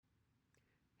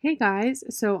Hey guys,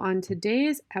 so on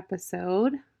today's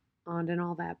episode, on and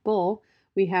all that bull,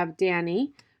 we have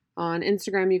Danny. On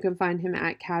Instagram, you can find him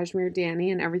at Cashmere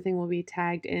Danny, and everything will be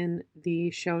tagged in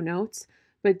the show notes.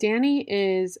 But Danny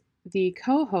is the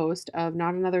co host of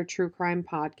Not Another True Crime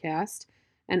podcast,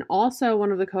 and also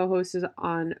one of the co hosts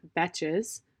on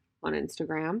Betches on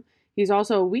Instagram. He's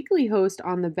also a weekly host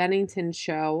on The Bennington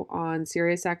Show on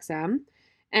SiriusXM.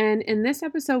 And in this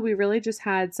episode, we really just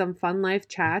had some fun life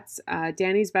chats.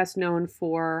 Danny's best known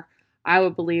for, I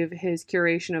would believe, his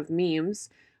curation of memes,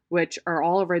 which are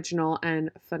all original and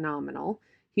phenomenal.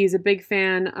 He's a big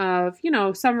fan of,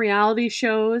 some reality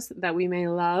shows that we may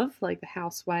love, like The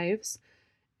Housewives,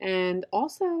 and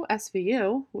also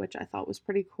SVU, which I thought was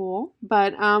pretty cool.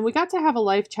 But we got to have a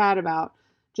life chat about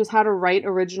just how to write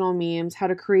original memes, how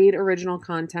to create original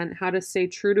content, how to stay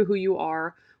true to who you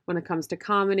are when it comes to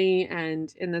comedy,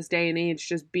 and in this day and age,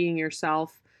 just being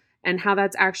yourself, and how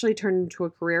that's actually turned into a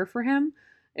career for him.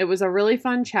 It was a really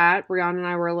fun chat. Brianna and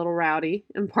I were a little rowdy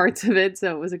in parts of it,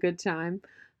 so it was a good time.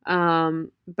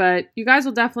 But you guys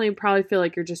will definitely probably feel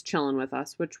like you're just chilling with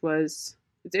us, which was,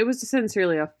 it was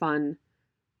sincerely a fun,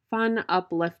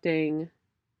 uplifting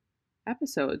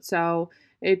episode. So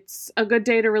it's a good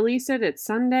day to release it. It's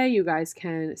Sunday. You guys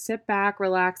can sit back,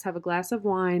 relax, have a glass of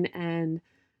wine, and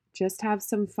just have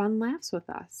some fun laughs with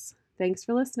us. Thanks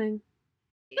for listening.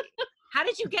 How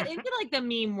did you get into like the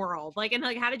meme world?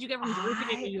 How did you get from Jersey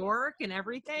to New York and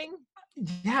everything?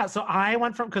 Yeah, so I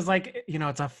went from, because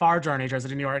it's a far journey, Jersey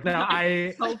to New York. Now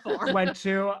I So far. went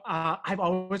to, I've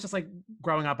always just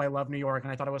growing up, I love New York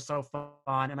and I thought it was so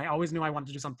fun. And I always knew I wanted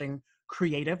to do something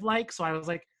creative so I was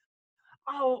like,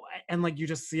 oh, and you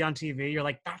just see on TV, you're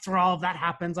like, that's where all of that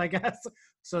happens, I guess.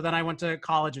 So then I went to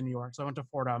college in New York. So I went to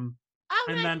Fordham. Oh,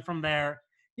 And nice. then from there,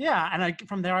 yeah. And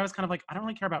from there, I was kind of like, I don't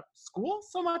really care about school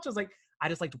so much as I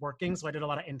just liked working. So I did a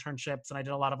lot of internships and I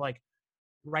did a lot of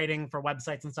writing for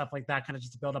websites and stuff like that, kind of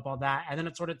just to build up all that. And then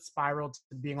it sort of spiraled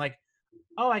to being like,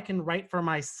 oh, I can write for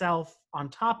myself on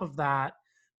top of that.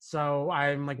 So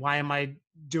I'm like, why am I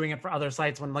doing it for other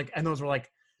sites when and those were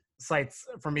sites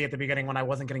for me at the beginning when I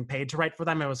wasn't getting paid to write for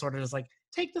them. It was sort of just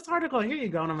take this article, here you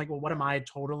go. And I'm like, well, what am I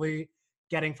totally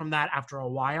getting from that after a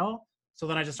while? So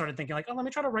then I just started thinking oh, let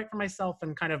me try to write for myself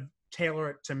and kind of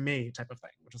tailor it to me type of thing,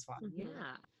 which is fun. Yeah.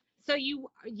 So you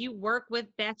work with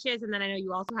Betches, and then I know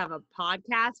you also have a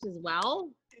podcast as well.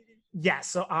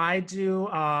 Yes, so I do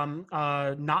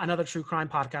Not Another True Crime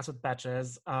podcast with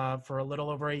Betches for a little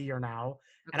over a year now.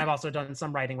 Okay. And I've also done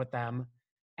some writing with them.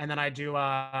 And then I do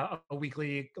a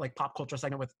weekly pop culture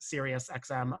segment with Sirius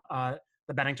XM,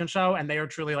 The Bennington Show. And they are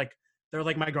truly they're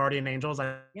my guardian angels.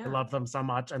 I love them so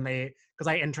much. And because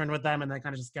I interned with them and they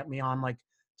kind of just get me on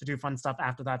to do fun stuff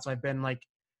after that. So I've been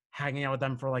hanging out with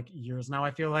them for years now,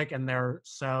 I feel and they're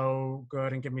so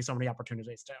good and give me so many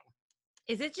opportunities too.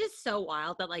 Is it just so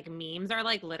wild that memes are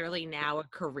literally now a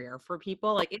career for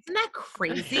people? Isn't that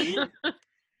crazy?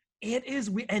 It is,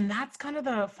 and that's kind of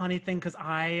the funny thing because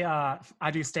I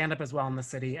do stand up as well in the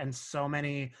city, and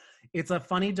it's a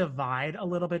funny divide a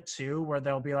little bit too, where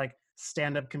there'll be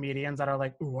stand up comedians that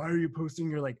are why are you posting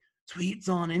your tweets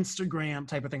on Instagram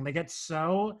type of thing. They get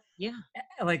so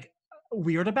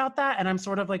weird about that, and I'm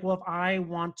sort of well, if I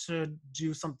want to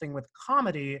do something with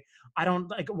comedy, I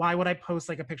don't why would I post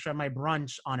a picture of my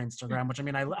brunch on Instagram, which I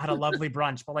mean I had a lovely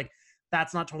brunch, but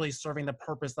that's not totally serving the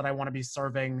purpose that I want to be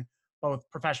serving both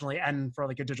professionally and for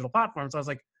a digital platform. So I was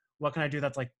what can I do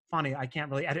that's funny? I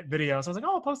can't really edit videos. So I was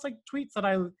oh, I'll post tweets that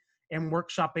I am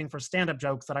workshopping for stand-up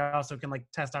jokes that I also can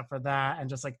test out for that, and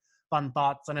just fun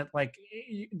thoughts. And it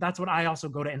that's what I also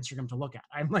go to Instagram to look at.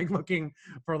 I'm looking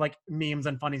for memes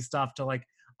and funny stuff to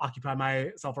occupy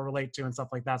myself or relate to and stuff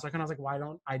like that. So I kind of was why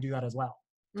don't I do that as well?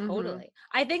 Totally.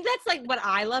 I think that's what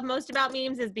I love most about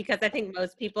memes is because I think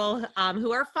most people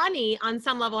who are funny on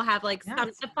some level have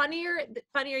some, the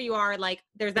funnier you are,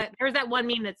 there's that one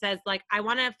meme that says I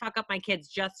want to fuck up my kids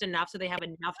just enough so they have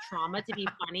enough trauma to be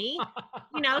funny,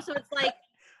 so it's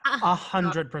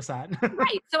 100%.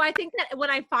 Right. So I think that when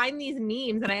I find these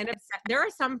memes and I end up, there are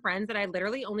some friends that I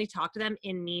literally only talk to them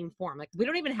in meme form. We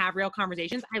don't even have real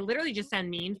conversations. I literally just send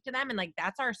memes to them, and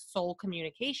that's our sole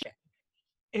communication.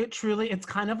 It's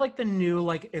kind of the new,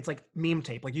 it's meme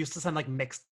tape. You used to send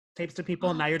mixed tapes to people,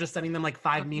 and now you're just sending them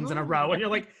 5 memes in a row, and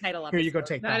you're here you go,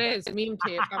 take that. That is meme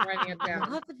tape. I'm writing it down. I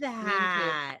love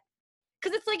that.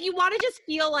 Because it's you want to just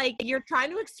feel you're trying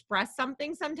to express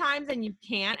something sometimes and you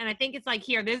can't. And I think it's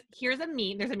here's a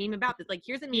meme. There's a meme about this.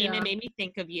 Here's a meme. It made me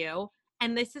think of you.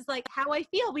 And this is how I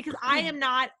feel because I am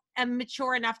not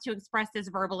mature enough to express this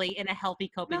verbally in a healthy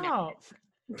coping mechanism.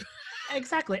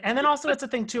 Exactly. And then also it's a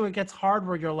thing too, it gets hard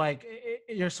where you're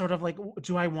you're sort of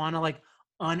do I want to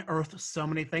unearth so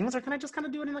many things, or can I just kind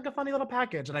of do it in like a funny little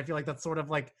package? And I feel like that's sort of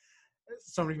like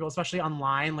so many people, especially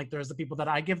online, like there's the people that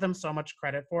I give them so much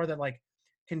credit for that like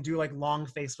can do like long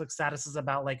Facebook statuses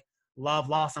about like love,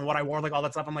 loss, and what I wore, like all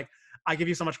that stuff. I'm like, I give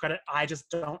you so much credit. I just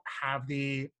don't have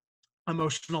the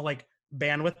emotional like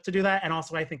bandwidth to do that. And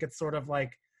also I think it's sort of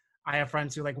like I have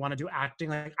friends who like want to do acting.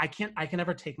 Like I can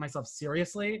never take myself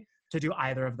seriously to do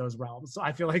either of those realms. So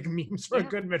I feel like memes are a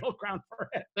good middle ground for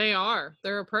it.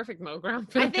 They're a perfect middle ground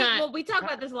for I think, that. well, we talk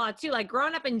about this a lot too. Like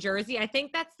growing up in Jersey, I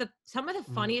think that's some of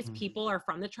the funniest Mhm. people are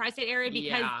from the tri-state area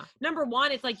because Yeah. number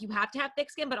one, it's like you have to have thick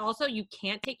skin, but also you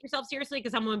can't take yourself seriously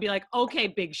because someone would be like, okay,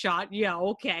 big shot. Yeah,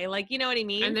 okay. Like, you know what I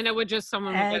mean? And then it would just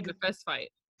someone would get in a fist fight.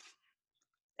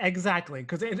 Exactly.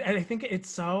 Because I think it's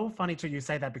so funny to you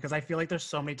say that because I feel like there's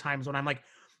so many times when I'm like,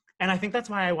 and I think that's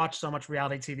why I watch so much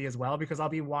reality TV as well, because I'll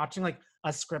be watching like a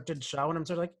scripted show and I'm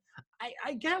sort of like,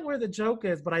 I get where the joke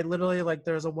is, but I literally like,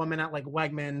 there's a woman at like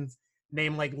Wegmans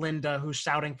named like Linda who's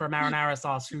shouting for marinara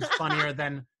sauce who's funnier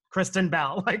than Kristen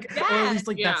Bell. Like, or at least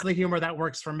like that's the humor that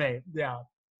works for me. Yeah.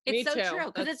 It's so Me too. true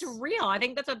because it's That's real. I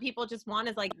think that's what people just want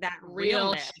is like that real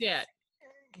realness. shit.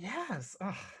 Yes.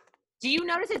 Ugh. Do you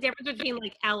notice a difference between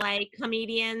like LA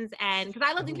comedians and because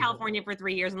I lived in California for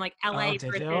 3 years and like LA did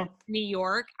versus you? New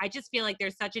York? I just feel like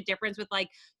there's such a difference with like,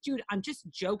 dude, I'm just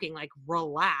joking, like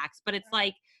relax. But it's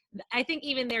like I think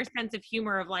even their sense of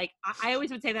humor of like I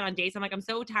always would say that on dates. I'm like, I'm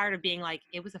so tired of being like,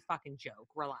 it was a fucking joke.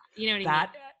 Relax. You know what I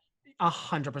mean?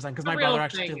 That 100% because my real brother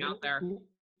actually thing out there.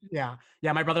 Yeah,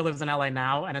 my brother lives in LA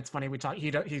now, and it's funny we talk.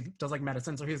 He does like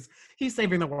medicine, so he's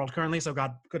saving the world currently. So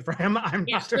God, good for him. I'm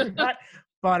not doing that,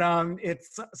 but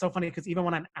it's so funny because even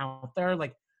when I'm out there,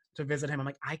 like to visit him, I'm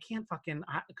like I can't fucking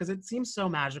because it seems so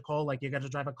magical. Like you get to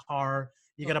drive a car,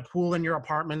 you get a pool in your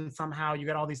apartment somehow, you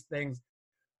get all these things,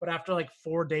 but after like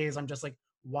 4 days, I'm just like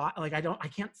why? Like I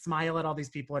can't smile at all these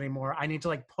people anymore. I need to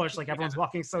like push. Like everyone's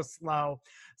walking so slow,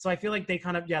 so I feel like they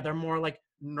kind of they're more like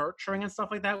nurturing and stuff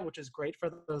like that, which is great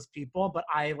for those people. But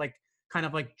I like kind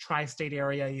of like tri-state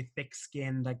area, thick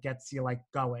skin that gets you like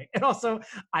going. And also,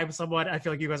 I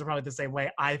feel like you guys are probably the same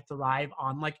way. I thrive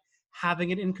on like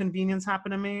having an inconvenience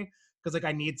happen to me because like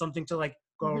I need something to like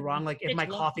go wrong. Like if my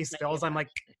coffee spills, I'm like,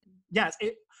 yes.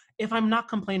 If I'm not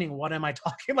complaining, what am I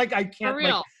talking? Like I can't. For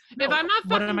real. Like, if I'm not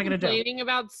what fucking am I gonna do? complaining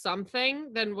about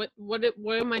something, then what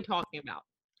am I talking about?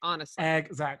 Honestly.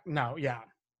 Exactly. No. Yeah.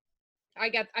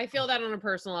 I feel that on a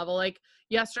personal level. Like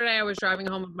yesterday I was driving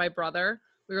home with my brother.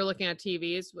 We were looking at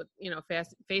TVs with,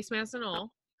 face masks and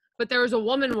all. But there was a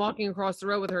woman walking across the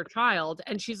road with her child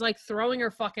and she's like throwing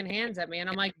her fucking hands at me. And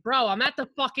I'm like, bro, I'm at the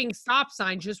fucking stop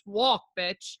sign. Just walk,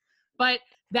 bitch. But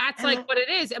that's like what it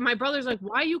is. And my brother's like,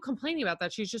 why are you complaining about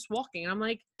that? She's just walking. And I'm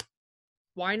like,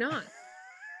 why not?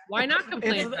 Why not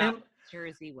complain about it?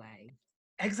 Jersey way.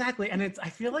 Exactly. And I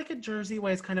feel like a Jersey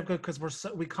way is kind of good because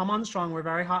we come on strong, we're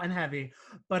very hot and heavy,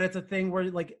 but it's a thing where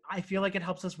like, I feel like it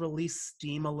helps us release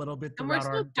steam a little bit throughout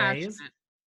our days.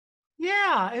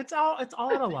 Yeah, it's all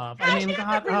out of love. I mean,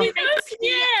 God, it's a really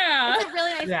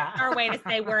nice way to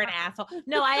say we're an asshole.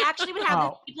 No, I actually would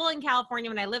have people in California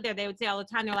when I lived there, they would say all the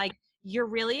time, they're like, you're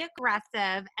really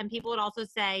aggressive. And people would also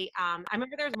say, I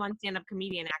remember there was one stand-up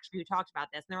comedian actually who talked about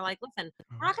this. And they were like, listen,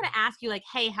 we're not going to ask you like,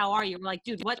 hey, how are you? We're like,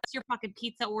 dude, what's your fucking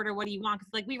pizza order? What do you want?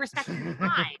 Because like, we respect your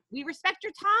time. We respect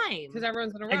your time. Because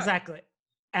everyone's in a row. Exactly.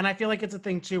 And I feel like it's a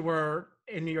thing too, where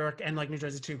in New York and like New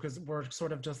Jersey too, because we're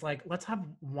sort of just like, let's have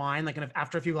wine. Like, and if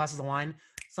after a few glasses of wine,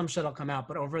 some shit will come out.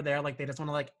 But over there, like they just want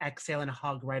to like exhale and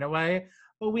hug right away.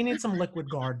 But we need some liquid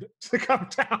guard to come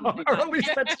down, or at least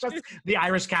that's just the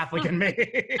Irish Catholic in me.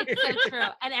 That's so true.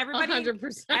 And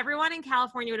 100%. everyone in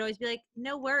California would always be like,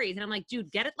 no worries. And I'm like,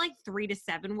 dude, get it like 3 to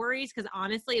 7 worries. Cause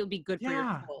honestly, it would be good for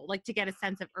your soul, like to get a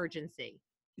sense of urgency.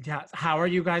 Yeah. How are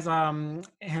you guys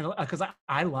handle? Cause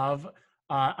I love,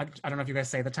 I don't know if you guys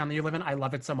say the town that you live in. I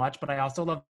love it so much, but I also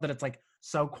love that it's like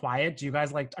so quiet. Are you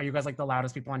guys like the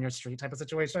loudest people on your street type of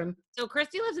situation? So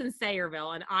Christy lives in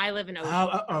Sayreville and I live in Ocean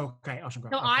Grove. Okay. Ocean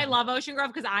Grove. So I love Ocean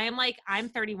Grove because I'm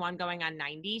 31 going on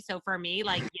 90. So for me,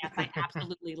 like, yes, I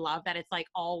absolutely love that it's like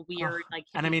all weird. Like,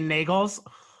 and I mean, Nagels.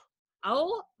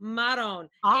 Oh, Maron.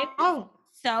 Oh.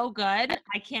 It's so good.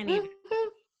 I can't even.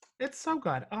 It's so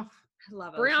good. Oh. I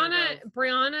love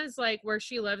Brianna's like where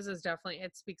she lives is definitely,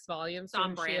 it speaks volumes to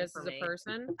who she is as a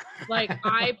person. Like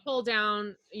I pull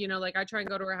down, like I try and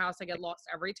go to her house. I get lost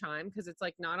every time because it's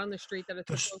like not on the street that it's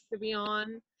supposed to be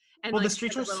on. And well, like, the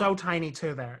streets are so tiny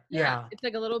too there. Yeah. It's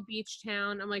like a little beach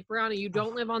town. I'm like, Brianna, you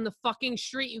don't live on the fucking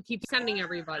street you keep sending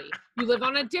everybody. You live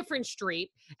on a different street.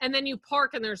 And then you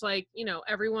park and there's like,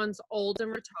 everyone's old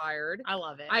and retired. I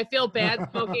love it. I feel bad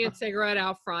smoking a cigarette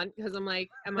out front because I'm like,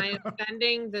 am I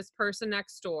offending this person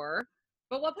next door?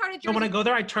 But what part of So Jersey? when I go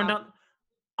there, I turn down.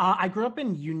 I grew up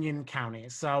in Union County,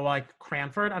 so like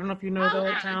Cranford. I don't know if you know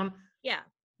the town. Yeah.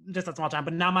 Just a small town.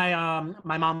 But now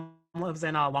my mom lives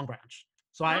in Long Branch.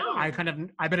 So I kind of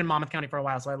I've been in Monmouth County for a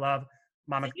while, so I love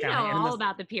Monmouth So you County. know And in all this,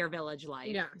 about the Pier Village life.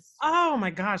 Yes. oh my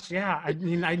gosh, yeah. I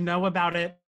mean, I know about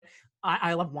it.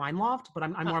 I love Wine Loft, but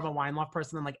I'm more of a Wine Loft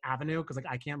person than like Avenue because like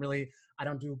I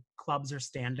don't do clubs or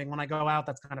standing when I go out.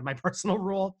 That's kind of my personal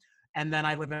rule. And then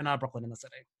I live in Brooklyn in the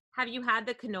city. Have you had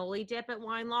the cannoli dip at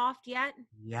Wine Loft yet?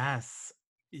 Yes.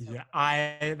 Yeah.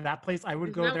 That place I would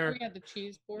Isn't go that there where we had the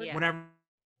cheese board? Yeah. whenever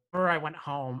I went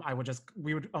home.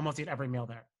 We would almost eat every meal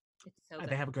there. It's so good.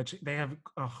 They have a good. They have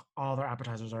all their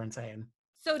appetizers are insane.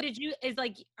 So do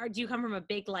you come from a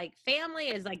big like family?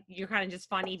 Is like you're kind of just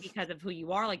funny because of who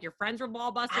you are? Like your friends were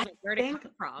ball busters? Like, where did it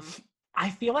come from? I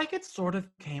feel like it sort of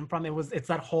came from it's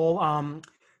that whole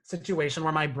situation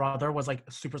where my brother was like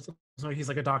super, so he's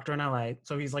like a doctor in LA,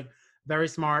 so he's like very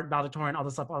smart, valedictorian, all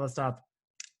this stuff.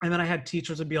 And then I had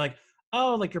teachers would be like,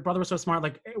 oh, like your brother was so smart,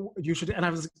 like you should. And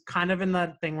I was kind of in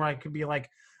that thing where I could be like,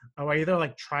 oh, I either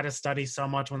like try to study so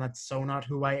much when that's so not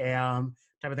who I am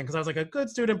type of thing, because I was like a good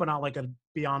student but not like a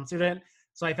beyond student.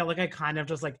 So I felt like I kind of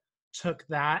just like took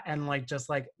that and like just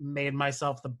like made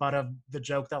myself the butt of the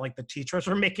joke that like the teachers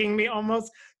were making me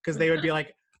almost, because they would be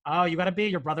like, oh, you got a B,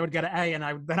 your brother would get an A, and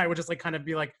I would just like kind of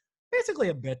be like basically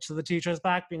a bitch to the teachers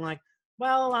back, being like,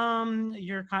 well,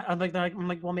 you're kind of like, I'm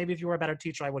like, well, maybe if you were a better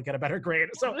teacher, I would get a better grade.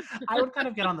 So I would kind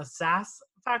of get on the sass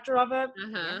factor of it.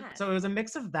 So it was a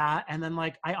mix of that, and then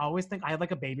like I always think I had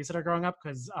like a babysitter growing up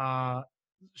because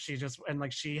she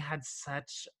had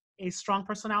such a strong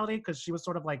personality, because she was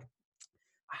sort of like,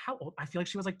 how old? I feel like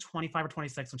she was like 25 or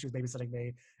 26 when she was babysitting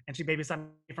me, and she babysat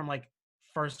me from like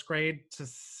first grade to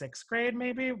sixth grade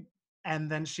maybe, and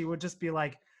then she would just be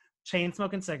like chain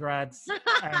smoking cigarettes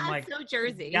and like so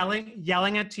Jersey,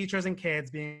 yelling at teachers and kids,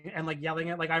 and like yelling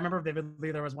at, like I remember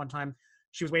vividly there was one time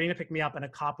she was waiting to pick me up and a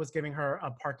cop was giving her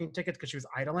a parking ticket because she was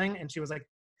idling, and she was like,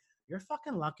 you're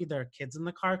fucking lucky there are kids in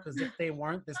the car, because if they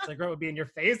weren't, this cigarette would be in your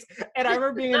face. And I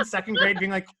remember being in second grade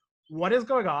being like, what is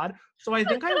going on? So I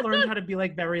think I learned how to be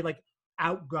like very like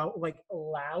like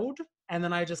loud, and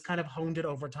then I just kind of honed it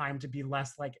over time to be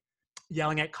less like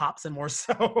yelling at cops and more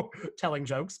so telling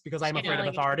jokes, because I'm afraid of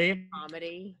authority.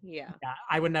 Comedy, yeah.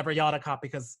 I would never yell at a cop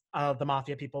because the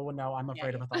mafia people would know I'm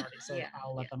afraid of authority, so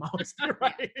I'll let them always be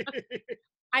right.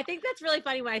 I think that's really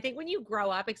funny. When you grow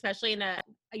up, especially in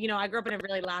I grew up in a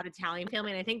really loud Italian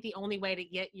family, and I think the only way to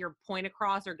get your point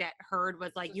across or get heard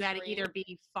was like you had to either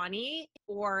be funny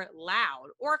or loud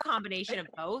or a combination of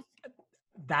both.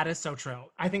 That is so true.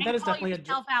 I think that is definitely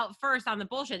yourself out first on the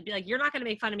bullshit. Be like, you're not going to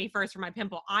make fun of me first for my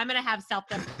pimple. I'm going to have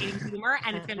self-deprecating humor,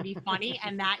 and it's going to be funny.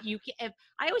 And that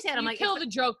I always said, I'm like, kill the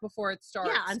joke before it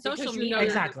starts. Yeah, on social media,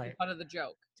 exactly. Fun of the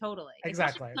joke. Totally.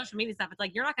 Exactly. Social media stuff. It's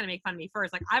like, you're not going to make fun of me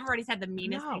first. Like, I've already said the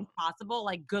meanest thing possible.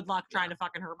 Like, good luck trying to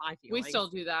fucking hurt my feelings. We still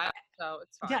do that, so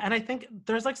it's fine. Yeah, and I think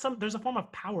there's a form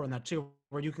of power in that too,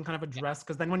 where you can kind of address,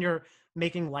 because then when you're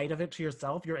making light of it to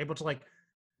yourself, you're able to like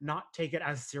not take it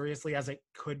as seriously as it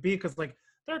could be, because like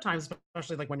there are times,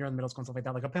 especially like when you're in middle school and stuff like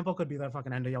that, like a pimple could be the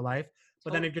fucking end of your life.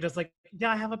 But then if you're just like, yeah,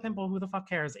 I have a pimple, who the fuck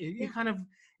cares? You kind of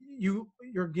you're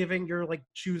like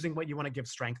choosing what you want to give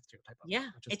strength to type of thing.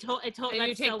 And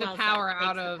you take the power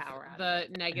out of the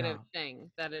negative thing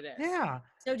that it is. Yeah.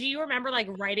 So do you remember like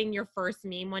writing your first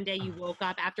meme one day? You woke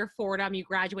up after Fordham, you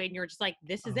graduated, and you're just like,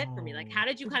 this is it for me. Like, how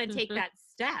did you kind of take that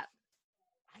step?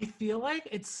 I feel like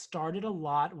it started a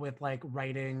lot with like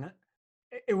writing.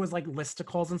 It was like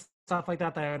listicles and stuff like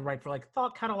that I would write for like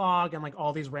Thought Catalog and like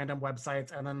all these random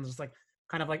websites, and then just like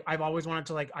kind of like I always wanted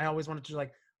to do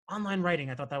like online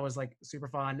writing. I thought that was like super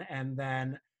fun, and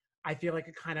then I feel like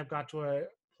it kind of got to a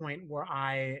point where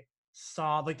I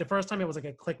saw like the first time it was like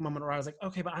a click moment where I was like,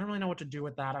 okay, but I don't really know what to do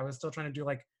with that. I was still trying to do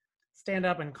like stand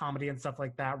up and comedy and stuff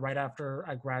like that right after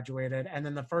I graduated, and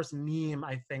then the first meme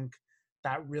I think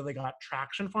that really got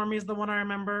traction for me is the one I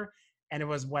remember. And it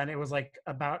was when it was like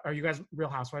about, are you guys Real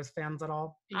Housewives fans at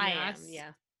all? I am,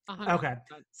 yeah. 100%. Okay.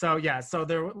 So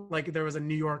there was a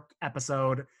New York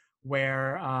episode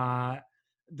where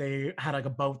they had like a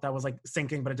boat that was like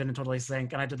sinking, but it didn't totally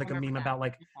sink. And I did like a meme about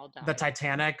like the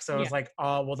Titanic. So it was like,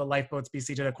 oh, will the lifeboats be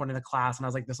seated according to class? And I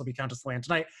was like, this will be Countess Land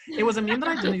tonight. It was a meme that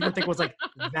I didn't even think was like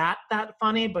that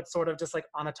funny, but sort of just like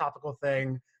on a topical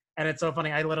thing. And it's so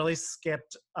funny. I literally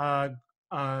skipped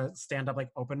stand-up like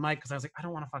open mic because I was like, I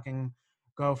don't want to fucking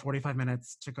go 45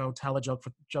 minutes to go tell a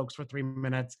jokes for 3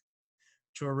 minutes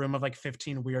to a room of like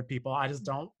 15 weird people. I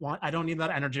don't need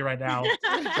that energy right now. So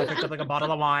I picked up like a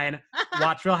bottle of wine,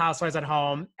 watched Real Housewives at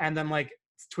home, and then like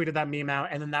tweeted that meme out.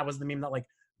 And then that was the meme that like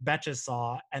Betches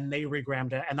saw and they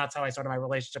regrammed it. And that's how I started my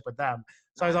relationship with them.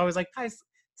 So I was always like, guys,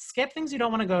 skip things you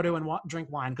don't want to go to and drink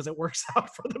wine because it works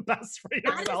out for the best for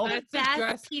That yourself. is the That's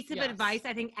best piece of yes. advice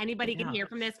I think anybody can Yeah. hear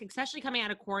from this, especially coming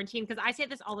out of quarantine. Because I say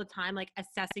this all the time, like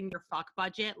assessing your fuck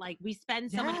budget. Like we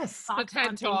spend so many Yes. bucks TED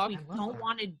on Talk. things I we love don't that.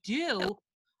 want to do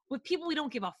with people we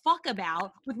don't give a fuck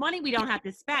about, with money we don't have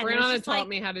to spend. And it's Brianna just taught like,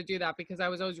 me how to do that because I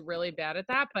was always really bad at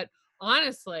that. But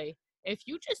honestly, if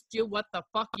you just do what the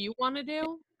fuck you want to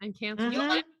do and cancel your Mhm.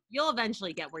 life, you'll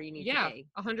eventually get where you need yeah, to be.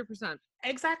 100%.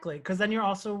 Exactly, because then you're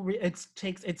also it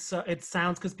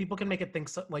sounds because people can make it think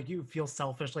so, like you feel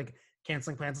selfish, like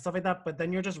canceling plans and stuff like that. But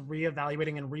then you're just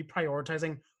reevaluating and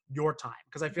reprioritizing your time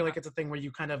because I feel like it's a thing where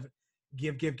you kind of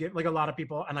give like a lot of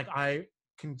people, and like I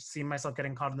can see myself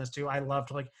getting caught in this too. I love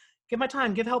to like give my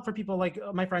time, give help for people like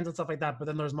my friends and stuff like that. But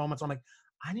then there's moments where I'm like,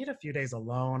 I need a few days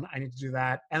alone. I need to do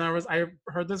that. And I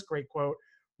heard this great quote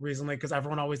recently because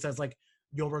everyone always says like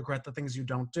you'll regret the things you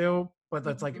don't do, but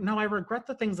that's like no, I regret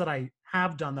the things that I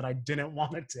have done that I didn't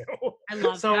want to do. I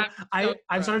love so that. So I've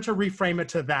true. started to reframe it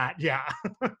to that. Yeah.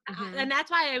 Mhm. And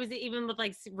that's why I was even with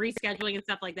like rescheduling and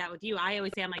stuff like that with you. I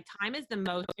always say I'm like, time is the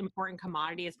most important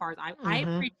commodity as far as I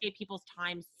Mhm. appreciate people's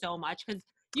time so much because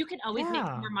you can always make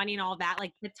Yeah. more money and all that.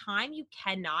 Like the time you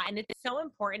cannot, and it's so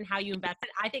important how you invest it.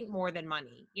 I think more than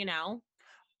money, you know?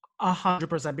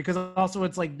 100%, because also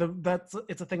it's like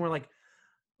it's a thing where like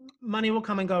money will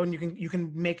come and go and you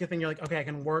can make a thing, you're like, okay, I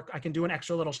can do an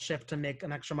extra little shift to make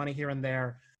an extra money here and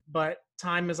there, but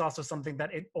time is also something that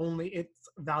it's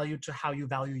valued to how you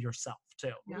value yourself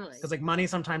too. Totally. Because like money,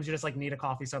 sometimes you just like need a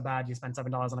coffee so bad you spend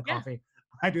 $7 on a Yeah. coffee.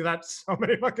 I do that so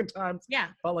many fucking times. Yeah.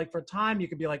 But like for time, you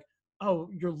could be like, oh,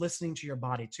 you're listening to your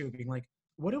body too, being like,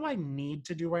 what do I need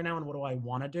to do right now and what do I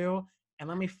want to do? And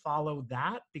let me follow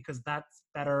that because that's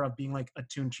better of being like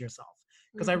attuned to yourself.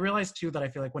 Because I Mhm. realized too that I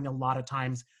feel like when a lot of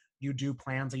times you do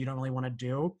plans that you don't really want to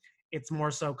do, it's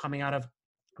more so coming out of,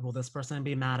 will this person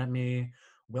be mad at me?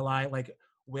 Will I like,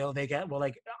 will they get, will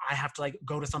like, I have to like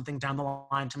go to something down the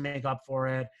line to make up for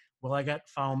it? Will I get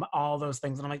foam? All those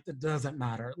things. And I'm like, it doesn't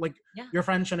matter. Like Yeah. your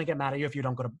friend shouldn't get mad at you if you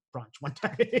don't go to brunch one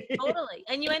day. Totally.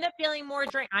 And you end up feeling more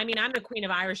drained. I mean, I'm the queen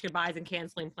of Irish goodbyes and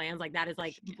canceling plans. Like that is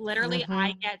like literally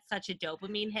I get such a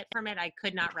dopamine hit from it. I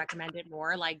could not recommend it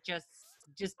more. Like just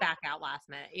back out last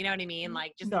minute. You know what I mean?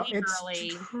 Like just No, leave it's early.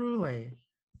 truly.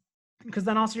 Because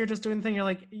then also you're just doing the thing, you're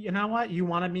like, you know what? You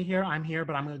wanted me here, I'm here,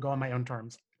 but I'm gonna go on my own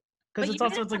terms. Because But it's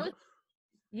also, it's like,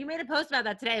 you made a post about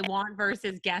that today, want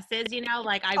versus guesses, you know,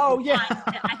 like oh yeah.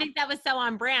 I think that was so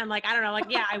on brand. Like, I don't know, like,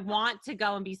 yeah, I want to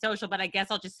go and be social, but I guess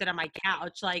I'll just sit on my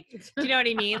couch. Like, do you know what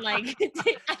I mean? Like,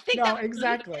 I think No, that was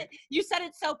exactly. You said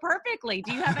it so perfectly.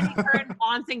 Do you have any current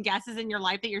wants and guesses in your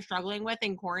life that you're struggling with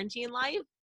in quarantine life?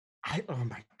 Oh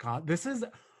my God.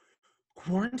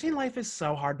 Quarantine life is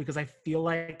so hard because I feel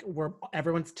like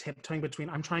everyone's tiptoeing between,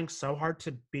 I'm trying so hard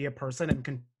to be a person and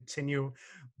continue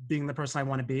being the person I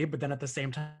want to be. But then at the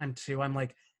same time too, I'm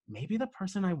like, maybe the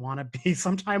person I want to be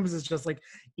sometimes is just like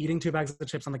eating 2 bags of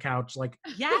chips on the couch, like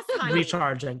Yes, honey.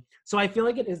 recharging. So I feel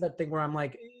like it is that thing where I'm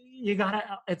like,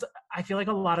 I feel like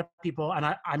a lot of people, and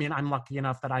I mean, I'm lucky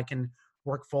enough that I can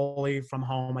work fully from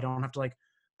home. I don't have to like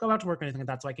go out to work or anything like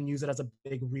that. So I can use it as a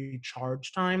big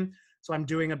recharge time. So I'm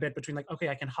doing a bit between like, okay,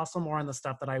 I can hustle more on the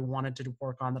stuff that I wanted to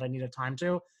work on that I needed time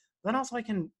to. Then also I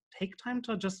can take time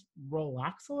to just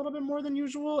relax a little bit more than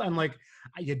usual. And like,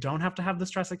 you don't have to have the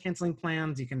stress of canceling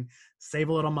plans. You can save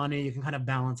a little money. You can kind of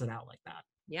balance it out like that.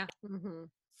 Yeah. Mhm.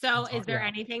 So That's is hard, there yeah.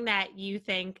 anything that you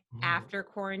think Ooh. after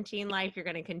quarantine life you're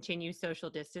going to continue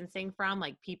social distancing from,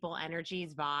 like people,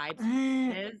 energies, vibes?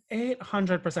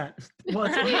 800%. Well,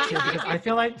 it's funny too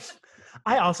because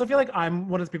I also feel like I'm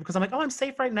one of those people because I'm like, oh, I'm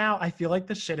safe right now. I feel like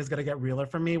the shit is gonna get realer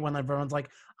for me when everyone's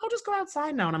like, I'll just go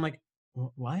outside now, and I'm like,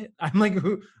 what? I'm like,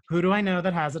 who do I know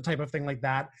that has a type of thing like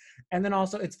that? And then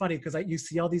also it's funny because you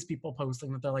see all these people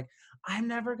posting that they're like, I'm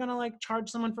never gonna like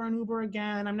charge someone for an Uber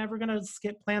again. I'm never gonna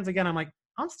skip plans again. I'm like,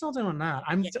 I'm still doing that.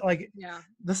 I'm still like, Yeah.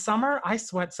 the summer I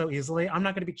sweat so easily. I'm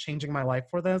not gonna be changing my life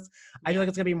for this. I feel like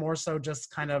it's gonna be more so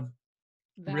just kind of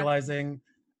realizing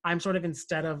I'm sort of,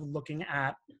 instead of looking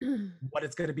at what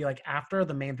it's going to be like after,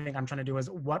 the main thing I'm trying to do is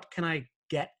what can I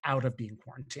get out of being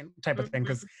quarantined type of thing,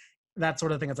 because that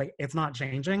sort of thing, it's like it's not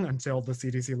changing until the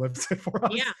CDC lifts it for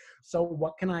us. Yeah. So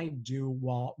what can I do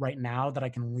right now that I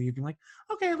can leave being like,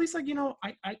 okay, at least like,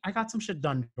 I got some shit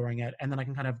done during it, and then I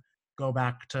can kind of go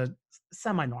back to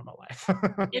semi-normal life.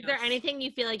 Is there anything you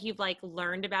feel like you've like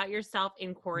learned about yourself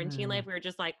in quarantine life where you're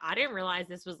just like, I didn't realize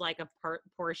this was like a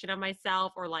portion of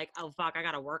myself, or like, oh fuck, I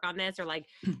got to work on this, or like,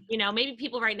 maybe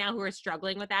people right now who are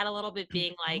struggling with that a little bit,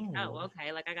 being like, oh,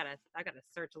 okay, like I gotta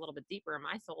search a little bit deeper in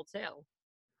my soul too.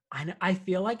 I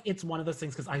feel like it's one of those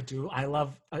things because I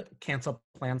love cancel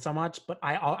plans so much, but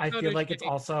I So feel does like it's she.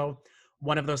 also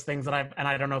one of those things that and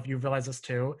I don't know if you've realized this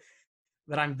too,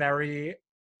 that I'm very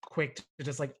quick to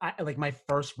just like my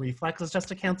first reflex is just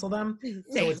to cancel them. So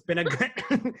Same. it's been a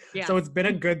good Yeah. so it's been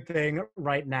a good thing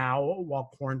right now while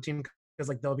quarantine, because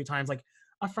like there'll be times like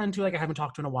a friend who like I haven't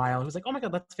talked to in a while who's like, oh my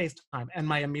god, let's FaceTime. And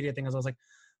my immediate thing is I was like,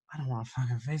 I don't want to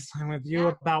fucking FaceTime with you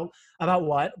Yeah. about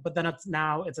what? But then it's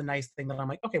a nice thing that I'm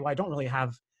like, okay, well, I don't really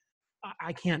have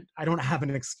I don't have an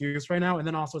excuse right now. And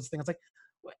then also it's the thing, it's like,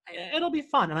 it'll be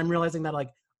fun. And I'm realizing that like,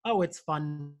 oh, it's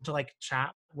fun to like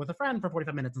chat with a friend for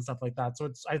 45 minutes and stuff like that.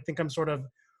 So I think I'm sort of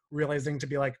realizing to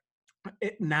be like,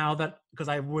 now that, because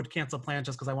I would cancel plans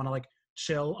just because I want to like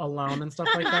chill alone and stuff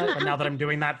like that. But now that I'm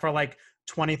doing that for like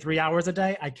 23 hours a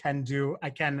day, I can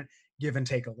give and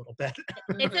take a little bit.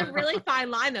 It's a really fine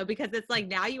line though, because it's like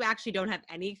now you actually don't have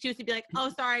any excuse to be like, oh,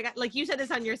 sorry, I got, like you said this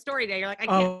on your story day. You're like,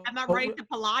 I'm not running to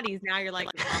Pilates. Now you're like,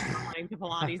 no, I'm not running to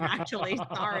Pilates. Actually,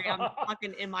 sorry, I'm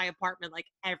fucking in my apartment like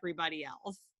everybody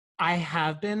else. I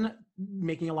have been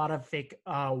making a lot of fake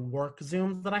work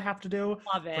Zooms that I have to do.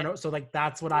 Love it. So like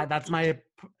that's my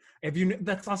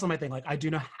that's also my thing. Like I do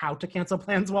know how to cancel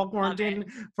plans while quarantined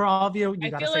for all of you. You I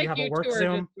gotta feel say like you have a you work two are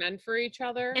Zoom. just meant for each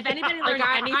other. If anybody Like learned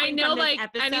anything I know, from this like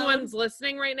episode, anyone's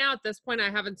listening right now. At this point, I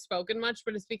haven't spoken much,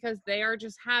 but it's because they are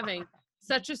just having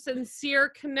such a sincere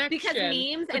connection because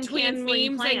memes and between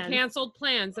canceling memes plans. and canceled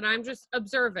plans, and I'm just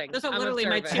observing. Those are I'm literally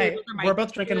my observing. two. Hey, Those are my we're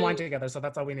both drinking wine two- together, so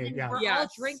that's all we need. And Yeah. we're all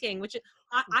Yes. drinking, which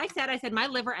I said my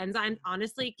liver enzymes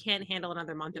honestly can't handle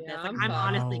another month of this. Yeah, Like I'm I'm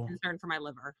honestly No. concerned for my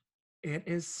liver.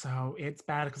 It's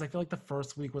bad because I feel like the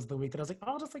first week was the week that I was like,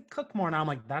 oh, I'll just like cook more. Now I'm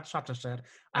like, that's shot to shit.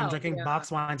 I'm Oh, drinking yeah.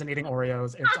 box wines and eating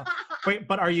Oreos. It's wait,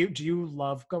 but do you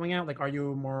love going out? Like, are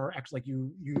you more actually like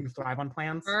you thrive on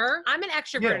plans? Her? I'm an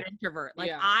extrovert Yeah. and introvert. Like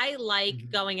Yeah. I like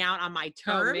Mhm. going out on my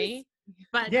Oh, terms. me?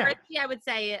 But Yeah. Christy, I would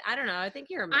say, I don't know. I think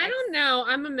you're a mix. I don't know.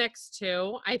 I'm a mix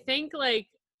too. I think like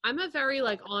I'm a very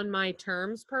like on my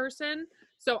terms person.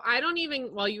 So I don't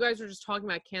even, while you guys were just talking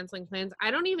about canceling plans, I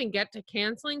don't even get to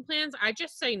canceling plans. I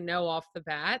just say no off the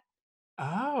bat.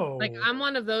 Oh. Like I'm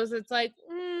one of those that's like,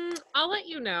 I'll let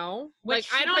you know.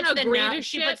 Which Like I she don't puts the agree no- to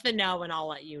She shit. puts the no, and I'll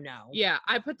let you know. Yeah,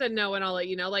 I put the no and I'll let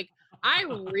you know. Like I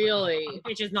really,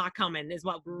 Bitch is not coming, is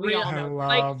what we Real- all I know.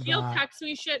 like love she'll that. text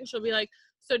me shit and she'll be like,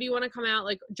 so do you want to come out?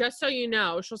 Like, just so you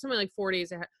know, she'll send me like 4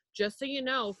 days ahead. Just so you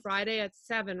know, Friday at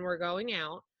 7, we're going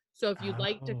out. So if you'd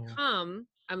like to Oh. come,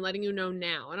 I'm letting you know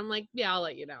now. And I'm like, yeah, I'll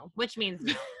let you know. Which means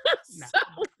no. No.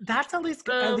 So, That's at least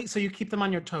so you keep them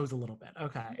on your toes a little bit.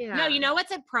 Okay. yeah. No, you know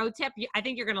what's a pro tip? I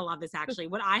think you're going to love this actually.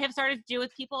 What I have started to do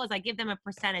with people is I give them a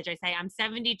percentage. I say I'm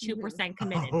 72%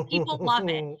 committed. People love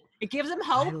it. It gives them I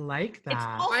hope. like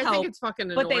that. false I hope, think it's fucking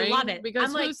annoying. but they love it. Because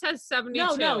I'm like, who says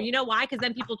 72? No, you know why? Because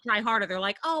then people try harder. They're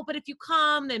like, oh, but if you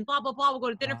come, then blah, blah, blah, we'll go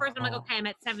to dinner first. I'm like, Oh. okay, I'm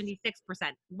at 76%.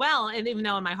 Well, and even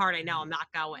though in my heart I know I'm not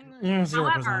going. Yeah, 0%.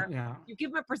 However, Yeah. You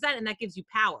give them a percent and that gives you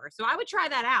power. So I would try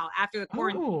that out after the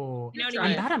quarantine. Oh, You know what I I'm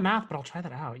mean? bad at math, but I'll try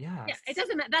that out. Yes. Yeah, it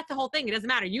doesn't matter. That's the whole thing. It doesn't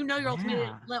matter. You know, you're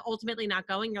Yeah. ultimately not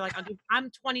going. You're like, I'm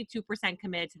 22%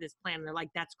 committed to this plan. And they're like,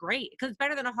 that's great. Because it's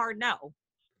better than a hard no.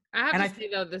 I have And to I say,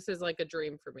 though, this is like a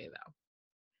dream for me, though.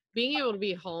 Being able to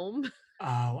be home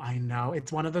Oh, I know.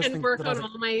 It's one of those and things work that I on was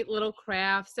like, all my little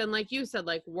crafts and like you said,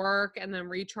 like work and then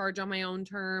recharge on my own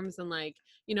terms and like,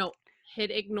 you know, hit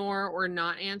ignore or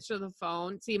not answer the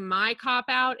phone. See, my cop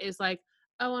out is like,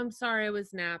 oh, I'm sorry, I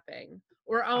was napping.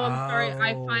 Or, oh, I'm sorry,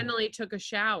 I Oh. finally took a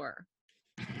shower.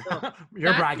 you're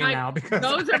That's bragging my- now because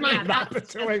those are my- I've not been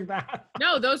doing that.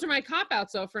 No, those are my cop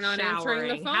outs though for not answering the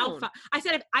Showering. How phone. I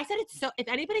said it's so. If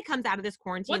anybody comes out of this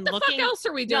quarantine What the looking, fuck else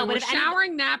are we No, doing? but We're if any-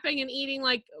 showering, napping, and eating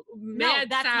like no, mad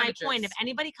that's savages. my point. If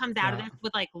anybody comes out of Yeah. this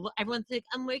with like, everyone's like,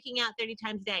 I'm working out 30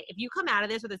 times a day. If you come out of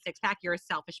this with a 6-pack, you're a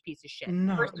selfish piece of shit.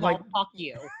 No, First of like- all, fuck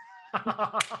you.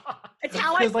 It's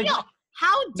how I 'Cause, feel. like,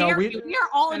 How No, dare we- you? We are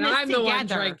all in and this I'm the one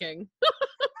together. drinking.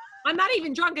 I'm not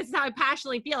even drunk. This is how I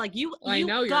passionately feel. Like you I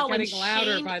know, you're go and getting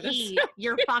louder shame by this. eat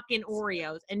your fucking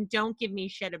Oreos and don't give me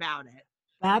shit about it.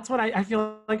 That's what I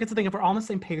feel like it's the thing. If we're all on the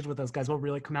same page with those guys, we'll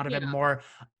really come out of it Yeah. more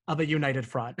of a united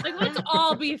front. Like, let's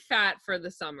all be fat for the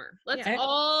summer. Let's Yeah.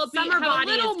 all be Summer have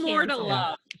body a little is more to canceled.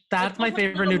 love. That's my Let's have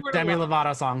a favorite little new more to Demi love.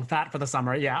 Lovato song, "Fat for the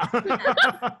Summer." Yeah.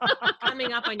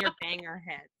 Coming up on your banger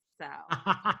hit. So,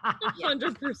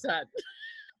 100%.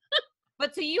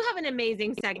 but so you have an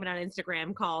amazing segment on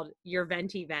Instagram called Your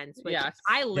Venti Vents, which Yes.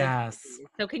 I live. Yes. for.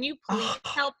 So can you please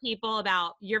tell people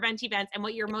about your Venti Vents and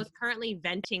what you're most currently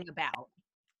venting about?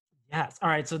 Yes. All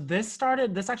right. So this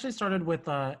actually started with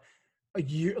a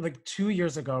year, like 2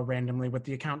 years ago, randomly with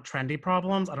the account Trendy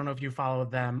Problems. I don't know if you follow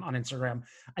them on Instagram.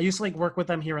 I used to like work with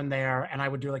them here and there, and I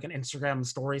would do like an Instagram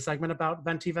story segment about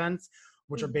vent events,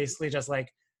 which are Mhm. basically just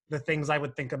like the things I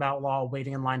would think about while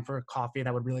waiting in line for a coffee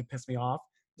that would really piss me off.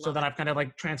 So Love then it. I've kind of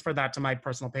like transferred that to my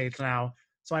personal page now.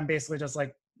 So I'm basically just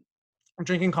like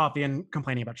drinking coffee and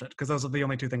complaining about shit because those are the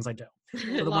only two things I do. So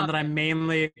the one Love that it. I'm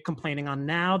mainly complaining on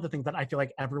now, the things that I feel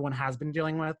like everyone has been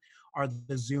dealing with, are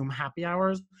the Zoom happy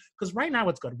hours. Because right now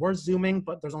it's good. We're Zooming,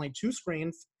 but there's only two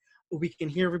screens. We can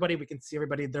hear everybody, we can see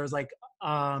everybody. There's like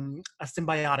a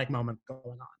symbiotic moment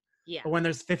going on. Yeah. But when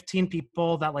there's 15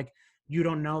 people that like you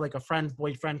don't know, like a friend's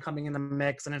boyfriend coming in the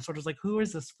mix, and it's sort of like, who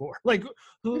is this for? Like,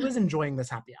 who is enjoying this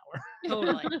happy hour?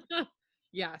 Totally.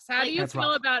 Yes. How do Like, you That's feel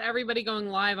rough. about everybody going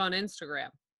live on Instagram?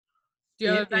 Do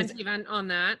you have It is. an event on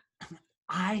that?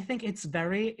 I think it's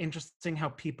very interesting how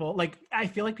people like. I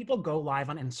feel like people go live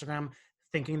on Instagram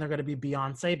thinking they're going to be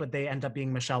Beyonce, but they end up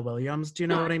being Michelle Williams. Do you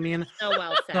know what I mean? So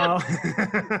well said. So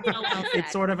So well it's said.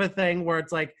 sort of a thing where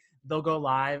it's like they'll go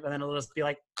live and then it'll just be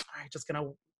like, I'm just gonna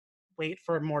wait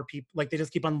for more people. Like they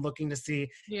just keep on looking to see, is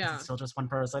Yeah. it still just one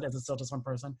person? Is it still just one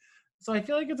person? So I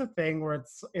feel like it's a thing where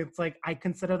it's like I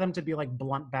consider them to be like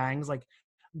blunt bangs. Like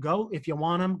go if you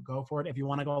want them, go for it. If you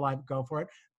want to go live, go for it.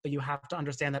 But you have to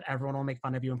understand that everyone will make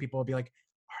fun of you and people will be like,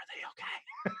 are they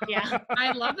okay? Yeah.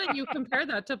 I love that you compare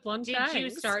that to blunt Did you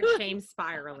bangs. start shame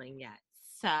spiraling yet?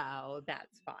 So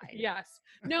that's fine. Yes.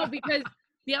 No, because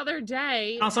the other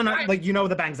day, Also, not like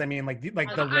the bangs I mean, like the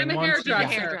I'm ring a ones. She's a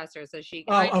hairdresser. Yeah. hairdresser, so she.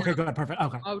 Oh, okay, good, perfect.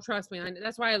 Okay. oh, trust me,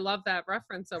 that's why I love that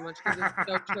reference so much because it's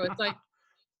so true. It's like,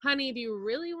 honey, do you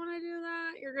really want to do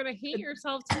that? You're gonna hate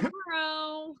yourself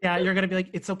tomorrow. Yeah, you're gonna be like,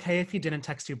 it's okay if he didn't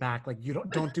text you back. Like you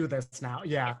don't do this now.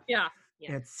 Yeah. Yeah.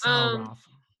 Yeah. It's so rough.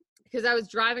 Because I was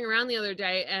driving around the other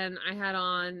day and I had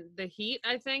on The Heat,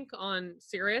 I think, on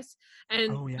Sirius,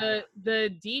 and Oh, yeah. the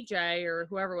DJ or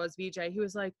whoever it was, VJ, he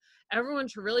was like, everyone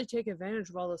should really take advantage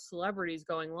of all the celebrities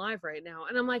going live right now.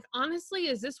 And I'm like, honestly,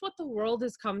 is this what the world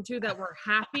has come to, that we're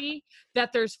happy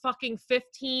that there's fucking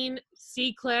 15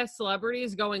 C-class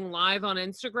celebrities going live on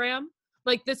Instagram?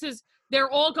 Like they're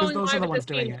all going those are live the at ones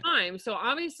the doing same it. time. So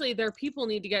obviously their people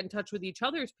need to get in touch with each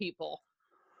other's people.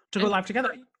 To go live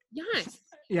together. Yes.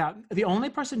 Yeah, the only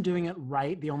person doing it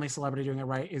right, the only celebrity doing it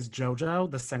right is JoJo,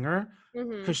 the singer,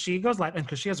 Mhm. because she goes live and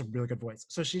because she has a really good voice.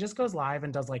 So she just goes live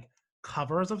and does like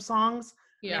covers of songs.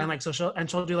 Yeah. And like, so she'll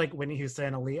do like Whitney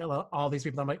Houston, Aaliyah, all these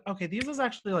people. I'm like, okay, these is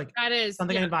actually like That is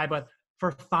something yeah. I can vibe with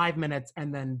for 5 minutes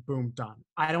and then boom, done.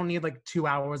 I don't need like 2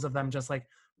 hours of them just like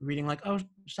reading like, oh,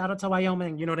 shout out to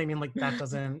Wyoming. You know what I mean? Like that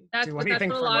doesn't do anything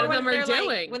what a for lot me. of them are They're like,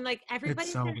 doing. when like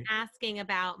everybody's so been weird. asking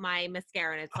about my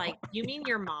mascara, and it's like, you mean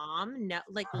your mom? No,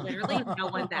 like literally, no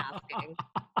one's asking.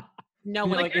 No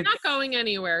Yeah, one. like, You're not it's- going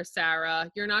anywhere,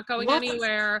 Sarah. You're not going Look-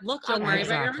 anywhere. look Don't up worry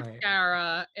there. about your Exactly.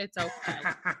 mascara. It's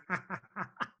okay.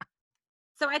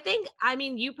 So I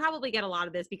mean, you probably get a lot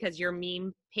of this because your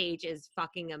meme page is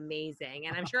fucking amazing.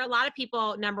 And I'm sure a lot of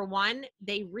people, number one,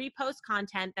 they repost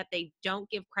content that they don't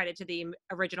give credit to the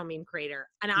original meme creator.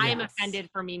 And I am Yes. offended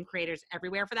for meme creators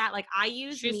everywhere for that. Like I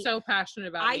use She's so passionate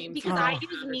about memes. because Oh. I I use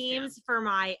understand. memes for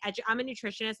my I'm a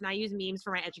nutritionist and I use memes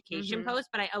for my education Mhm. posts,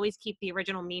 but I always keep the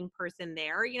original meme person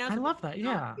there, you know, I so love that.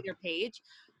 people don't Yeah. see their page.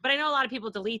 But I know a lot of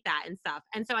people delete that and stuff.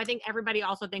 And so I think everybody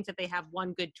also thinks that they have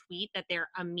one good tweet that they're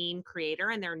a meme creator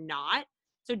and they're not.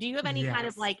 So do you have any kind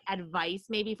of Yes. like advice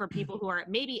maybe for people who are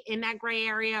maybe in that gray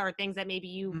area or things that maybe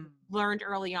you Mm. learned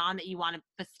early on that you want to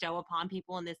bestow upon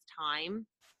people in this time?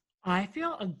 I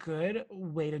feel a good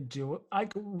way to do it,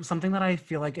 like something that I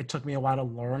feel like it took me a while to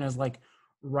learn is like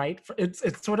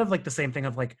it's sort of like the same thing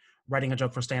of like writing a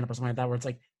joke for stand up or something like that, where it's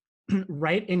like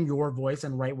write in your voice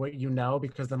and write what you know,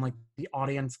 because then like the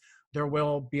audience, there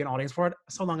will be an audience for it,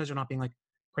 so long as you're not being like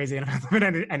crazy and offensive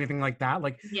and anything like that.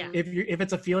 Like Yeah. if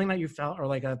it's a feeling that you felt or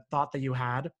like a thought that you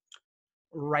had,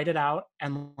 write it out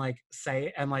and like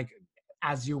say and like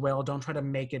as you will, don't try to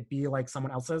make it be like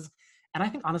someone else's. And I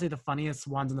think honestly the funniest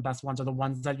ones and the best ones are the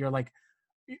ones that you're like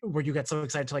where you get so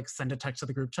excited to like send a text to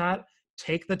the group chat.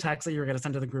 Take the text that you're going to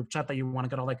send to the group chat that you want to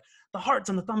get all like the hearts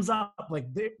and the thumbs up, like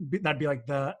that'd be like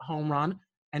the home run,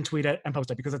 and tweet it and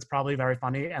post it, because it's probably very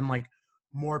funny and like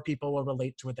more people will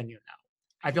relate to it than you know.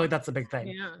 I feel like that's the big thing.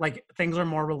 Yeah. Like things are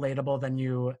more relatable than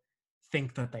you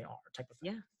think that they are, type of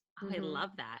thing. Yeah. Oh, I Mhm.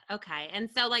 love that. Okay. And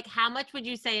so like how much would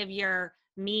you say of your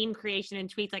meme creation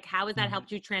and tweets, like how has that Mhm.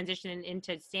 helped you transition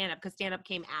into stand up? Because stand up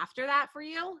came after that for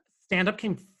you? Stand up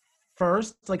came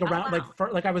first, like around wow.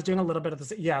 like I was doing a little bit of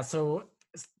this. Yeah. So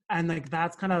and like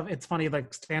that's kind of, it's funny,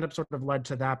 like stand up sort of led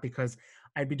to that, because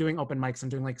I'd be doing open mics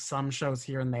and doing like some shows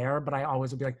here and there, but I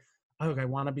always would be like, okay, I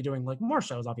want to be doing like more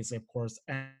shows, obviously, of course.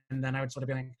 And then I would sort of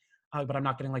be like, but I'm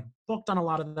not getting like booked on a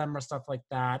lot of them or stuff like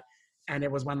that. And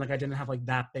it was when like I didn't have like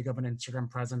that big of an Instagram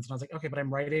presence. And I was like, okay, but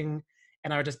I'm writing.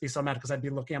 And I would just be so mad because I'd be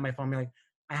looking at my phone, be like,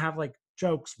 I have like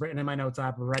jokes written in my notes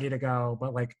app ready to go,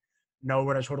 but like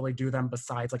nowhere to totally do them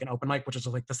besides like an open mic, which is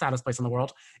like the saddest place in the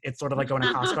world. It's sort of like going to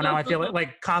Costco now. I feel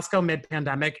like Costco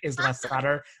mid-pandemic is less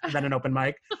sadder than an open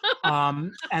mic.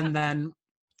 And then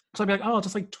so I'd be like, oh, I'll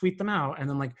just like tweet them out. And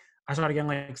then like I started getting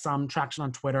like some traction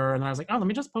on Twitter. And then I was like, oh, let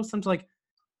me just post them to like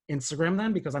Instagram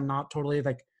then, because I'm not totally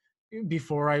like,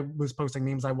 before I was posting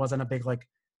memes, I wasn't a big like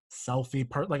selfie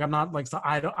like I'm not like, so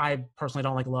I personally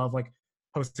don't like love like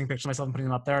posting pictures of myself and putting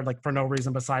them up there like for no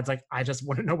reason besides like I just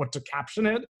wouldn't know what to caption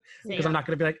it, because I'm not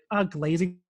going to be like a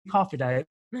lazy coffee day.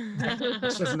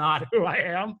 That's just not who I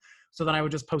am. So then I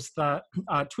would just post the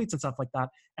tweets and stuff like that.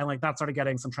 And like that started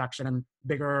getting some traction, and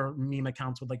bigger meme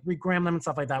accounts would like regram them and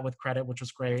stuff like that with credit, which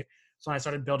was great. So I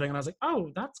started building and I was like,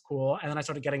 oh, that's cool. And then I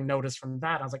started getting noticed from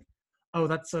that. I was like, oh,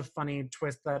 that's a funny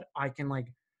twist that I can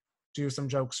like do some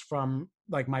jokes from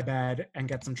like my bed and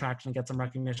get some traction and get some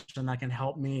recognition that can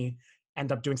help me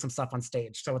end up doing some stuff on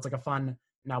stage. So it's like a fun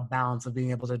now balance of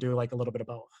being able to do like a little bit of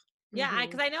both. Yeah,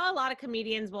 because I know a lot of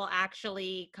comedians will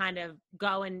actually kind of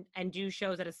go and do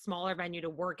shows at a smaller venue to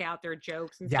work out their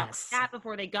jokes and stuff like that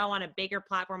before they go on a bigger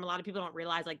platform. A lot of people don't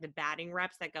realize like the batting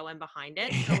reps that go in behind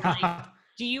it. So like,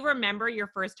 do you remember your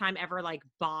first time ever like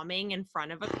bombing in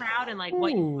front of a crowd and like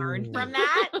what you learned from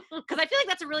that? Because I feel like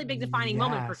that's a really big defining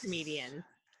moment for comedians.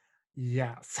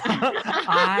 Yes.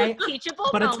 Teachable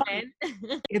moment.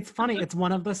 It's funny. It's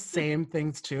one of the same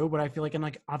things too, but I feel like, and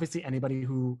like obviously anybody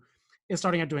who is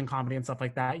starting out doing comedy and stuff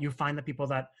like that, you find the people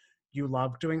that you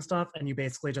love doing stuff and you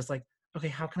basically just like, okay,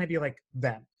 how can I be like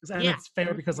them? And it's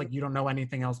fair because like you don't know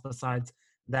anything else besides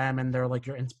them, and they're like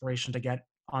your inspiration to get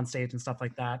on stage and stuff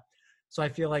like that. So I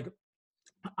feel like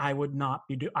I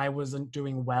wasn't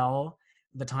doing well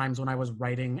the times when I was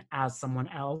writing as someone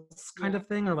else kind of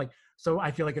thing, or like, so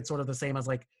I feel like it's sort of the same as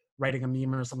like writing a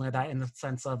meme or something like that, in the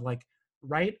sense of like,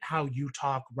 write how you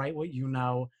talk, write what you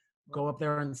know, go up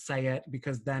there and say it,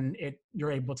 because then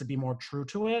you're able to be more true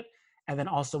to it. And then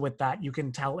also with that, you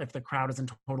can tell if the crowd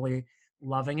isn't totally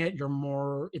loving it.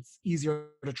 It's easier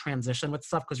to transition with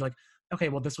stuff because you're like, okay,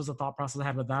 well, this was a thought process I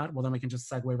had with that. Well, then we can just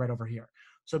segue right over here.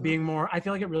 So being more, I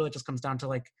feel like it really just comes down to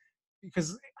like,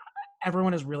 because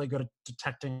everyone is really good at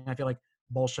detecting, I feel like,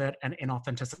 bullshit and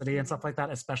inauthenticity and stuff like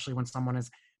that, especially when someone is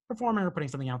performing or putting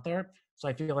something out there. So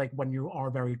I feel like when you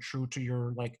are very true to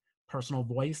your like personal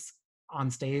voice on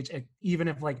stage, even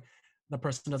if like the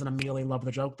person doesn't immediately love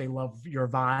the joke, they love your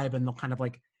vibe and they'll kind of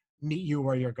like meet you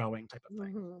where you're going type of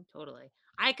thing. Totally.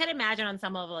 I could imagine on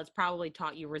some level it's probably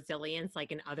taught you resilience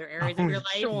like in other areas of your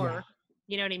life. Sure.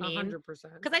 You know what I mean? 100%.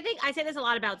 Because I think I say this a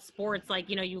lot about sports, like,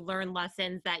 you know, you learn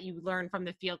lessons that you learn from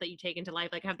the field that you take into life.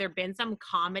 Like, have there been some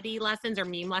comedy lessons or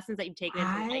meme lessons that you've taken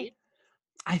into life?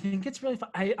 I think it's really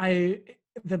fun.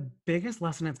 The biggest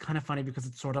lesson, it's kind of funny because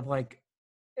it's sort of like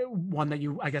one that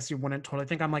I guess you wouldn't totally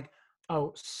think. I'm like,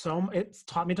 oh, so it's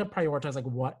taught me to prioritize like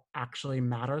what actually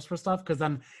matters for stuff. Cause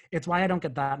then it's why I don't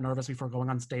get that nervous before going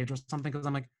on stage or something. Cause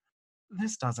I'm like,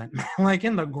 this doesn't like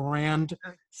in the grand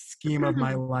scheme of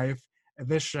my life,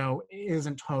 this show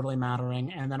isn't totally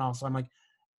mattering. And then also I'm like,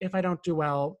 if I don't do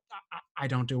well, I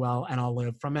don't do well and I'll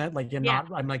live from it. Like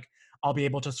I'm like, I'll be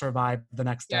able to survive the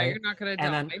next day. Yeah, you're not going to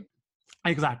die.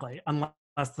 Exactly. Unless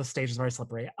the stage is very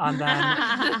slippery. And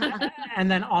then,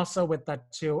 and then also with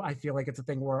that too, I feel like it's a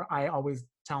thing where I always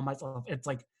tell myself, it's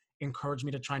like, encourage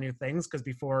me to try new things. Cause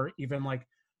before even like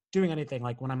doing anything,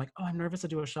 like when I'm like, oh, I'm nervous to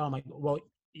do a show, I'm like, well,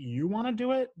 you want to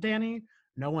do it, Danny?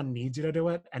 No one needs you to do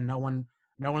it. And no one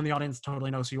in the audience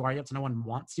totally knows who you are yet. So no one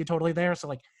wants you totally there. So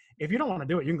like, if you don't want to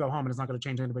do it, you can go home and it's not going to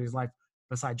change anybody's life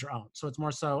besides your own. So it's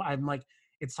more so I'm like,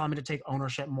 it's taught me to take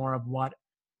ownership more of what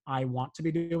I want to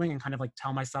be doing and kind of like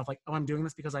tell myself like, oh, I'm doing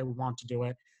this because I want to do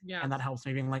it. Yeah. And that helps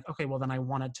me being like, okay, well then I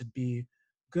want it to be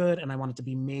good and I want it to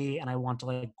be me and I want to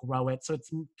like grow it. So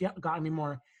it's gotten me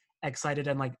more excited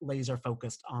and like laser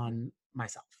focused on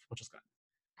myself, which is good.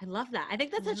 I love that. I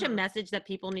think that's such a message that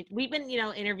people need. We've been,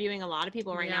 interviewing a lot of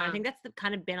people right now. I think that's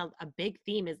kind of been a big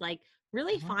theme is like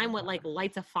really find what like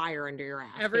lights a fire under your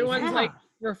ass. Everyone's like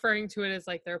referring to it as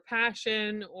like their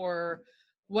passion or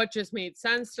what just made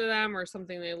sense to them or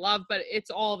something they love, but it's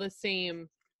all the same.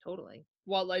 Totally.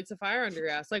 What lights a fire under your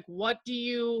ass? Like, what do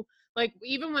you like?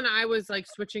 Even when I was like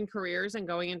switching careers and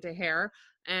going into hair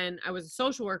and I was a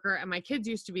social worker and my kids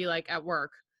used to be like at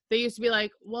work, they used to be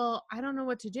like, well, I don't know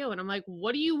what to do. And I'm like,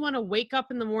 what do you want to wake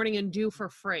up in the morning and do for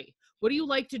free? What do you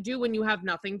like to do when you have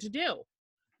nothing to do?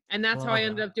 And that's how I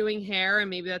ended up doing hair. And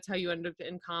maybe that's how you ended up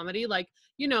in comedy. Like,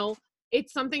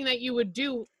 it's something that you would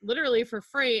do literally for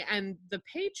free, and the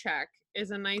paycheck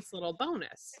is a nice little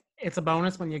bonus. It's a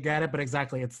bonus when you get it, but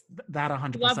exactly, it's that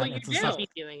 100%. Love what you It's do. You should be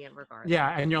doing it regardless.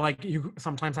 yeah, and you're like, you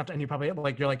sometimes have to, and you probably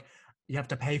like, you're like, you have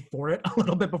to pay for it a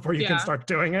little bit before you can start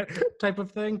doing it, type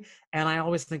of thing. And I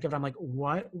always think of, I'm like,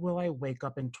 what will I wake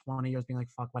up in 20 years being like,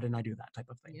 fuck, why didn't I do that, type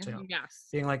of thing too. Yes.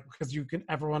 Being like, because you can,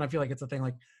 everyone, I feel like it's a thing,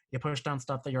 like you push down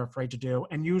stuff that you're afraid to do,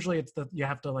 and usually it's you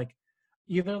have to like,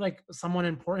 either like someone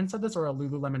important said this or a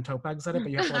Lululemon tote bag said it,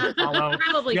 but you have to like follow.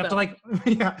 Probably you have to like,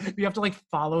 yeah, you have to like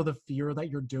follow the fear that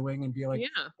you're doing and be like,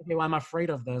 okay, well, I'm afraid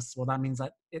of this. Well, that means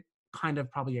that it kind of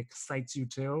probably excites you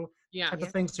too, type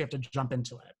of thing. So you have to jump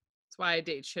into it. That's why I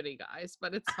date shitty guys,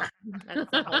 but it's fun. That's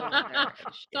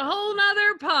a whole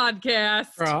nother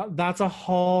podcast. Girl, that's a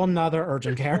whole nother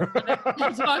urgent care.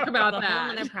 We'll talk about that.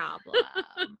 Whole other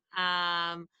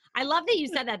problem. I love that you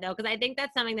said that though, because I think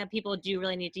that's something that people do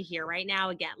really need to hear right now.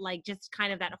 Again, like just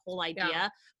kind of that whole idea. Yeah.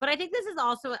 But I think this is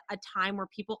also a time where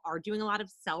people are doing a lot of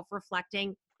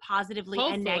self-reflecting positively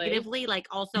and negatively, like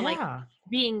also like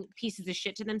being pieces of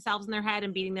shit to themselves in their head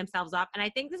and beating themselves up. And I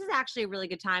think this is actually a really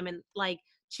good time and like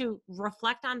to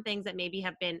reflect on things that maybe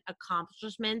have been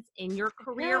accomplishments in your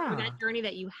career or that journey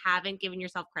that you haven't given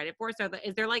yourself credit for. So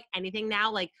is there like anything now,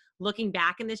 like looking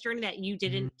back in this journey that you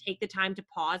didn't take the time to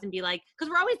pause and be like, because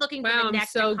we're always looking for the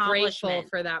next I'm so accomplishment. grateful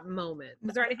for that moment.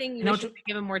 Was there anything you wish you could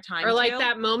give him more time or like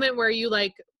that moment where you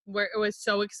like, where it was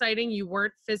so exciting, you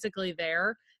weren't physically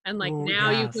there. And like now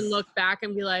you can look back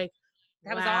and be like,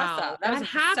 that was awesome. That was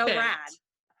happened. So rad.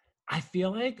 I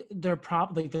feel like they're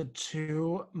probably the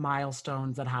two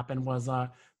milestones that happened was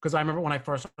because I remember when I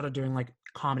first started doing like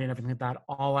comedy and everything like that,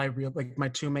 all I really like my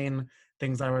two main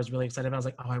things I was really excited about, I was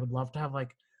like, oh, I would love to have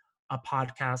like a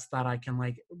podcast that I can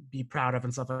like be proud of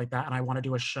and stuff like that. And I want to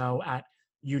do a show at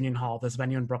Union Hall, this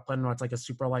venue in Brooklyn where it's like a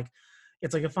super like,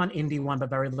 it's like a fun indie one, but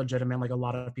very legitimate. Like a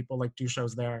lot of people like do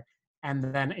shows there. And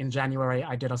then in January,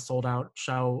 I did a sold out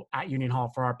show at Union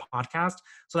Hall for our podcast.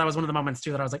 So that was one of the moments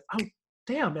too that I was like, oh,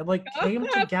 damn, it like came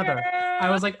together. I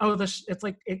was like, oh, it's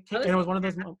like, it was one of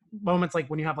those moments like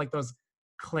when you have like those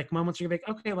click moments where you're like,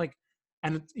 okay, like,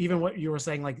 and even what you were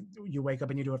saying, like you wake up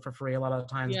and you do it for free a lot of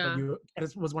the times, but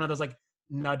it was one of those like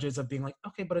nudges of being like,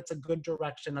 okay, but it's a good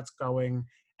direction that's going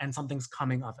and something's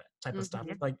coming of it type of stuff.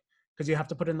 Like, because you have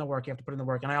to put in the work,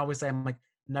 And I always say, I'm like,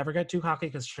 never get too cocky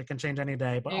because shit can change any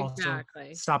day, but also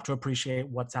stop to appreciate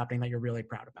what's happening that you're really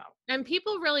proud about. And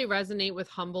people really resonate with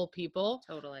humble people.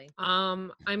 Totally.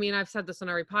 I mean, I've said this on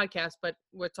every podcast, but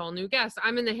what's all new guests?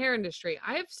 I'm in the hair industry.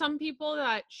 I have some people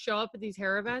that show up at these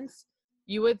hair events.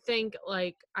 You would think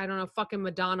like, I don't know, fucking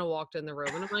Madonna walked in the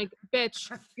room. And I'm like,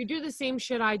 bitch, you do the same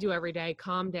shit I do every day.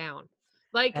 Calm down.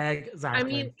 Like, I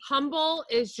mean, humble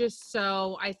is just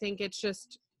so, I think it's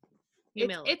just,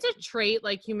 it's a trait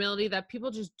like humility that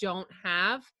people just don't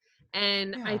have.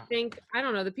 And I think, I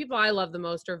don't know, the people I love the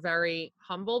most are very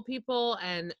humble people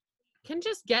and can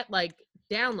just get like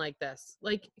down like this,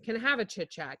 like can have a chit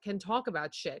chat, can talk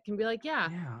about shit, can be like,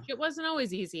 it wasn't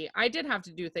always easy. I did have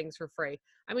to do things for free.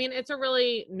 I mean, it's a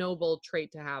really noble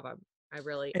trait to have. And I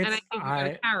think you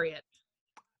gotta carry it.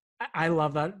 I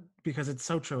love that because it's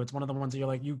so true. It's one of the ones that you're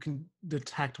like, you can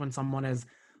detect when someone is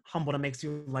humble. It makes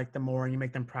you like them more and you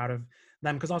make them proud of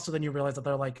them. Because also then you realize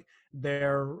that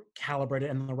they're calibrated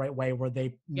in the right way where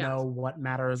they know what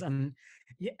matters. And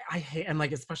I hate, and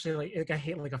like, especially like I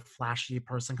hate like a flashy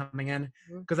person coming in.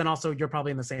 Because then also you're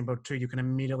probably in the same boat too. You can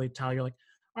immediately tell, you're like,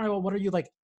 all right, well, what are you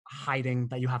like hiding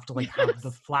that you have to like have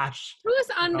the flash? Who's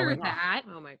under that?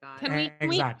 Oh my god!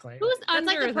 Exactly. Who's That's under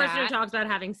like the person that? who talks about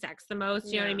having sex the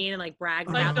most. You know what I mean? And like brags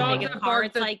Like about the biggest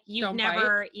parts. Like you've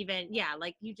never bite. even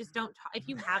like you just don't. If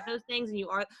you have those things and you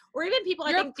are, or even people,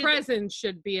 Your I think presence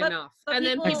should be enough, and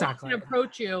then people can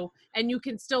approach you, and you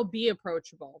can still be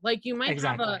approachable. Like you might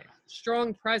have a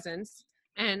strong presence,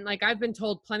 and like I've been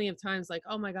told plenty of times, like,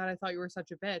 "Oh my god, I thought you were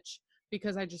such a bitch."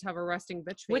 Because I just have a resting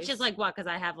bitch face. Which is like what? Because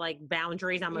I have like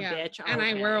boundaries. I'm a bitch. And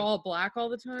I wear all black all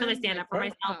the time. Because I stand up for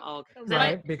myself. Oh, okay.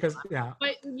 Right, because,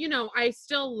 But, you know, I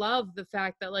still love the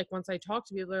fact that, like, once I talk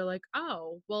to people, they're like,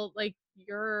 oh, well, like,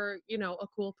 you're, you know, a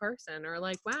cool person. Or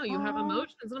like, wow, you have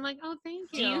emotions. And I'm like, oh, thank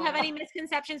you. Do you have any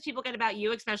misconceptions people get about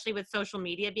you, especially with social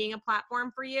media being a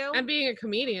platform for you? And being a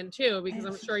comedian, too, because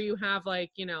I'm sure you have,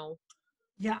 like, you know.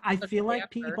 Yeah, I feel like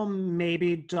people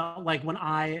maybe don't, like, when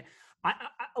I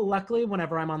luckily,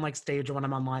 whenever I'm on like stage or when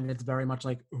I'm online, it's very much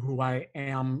like who I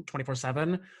am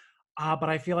 24/7. But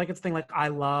I feel like it's thing like I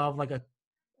love like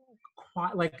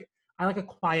I like a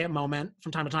quiet moment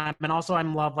from time to time, and also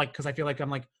I'm love like because I feel like I'm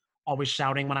like always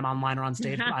shouting when I'm online or on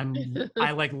stage.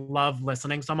 I like love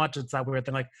listening so much. It's that weird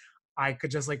thing. Like I could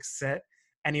just like sit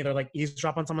and either like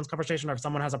eavesdrop on someone's conversation, or if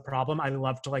someone has a problem, I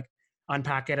love to like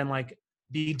unpack it and like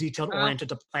be detailed oriented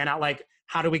to plan out like,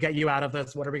 how do we get you out of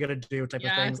this? What are we gonna do? Type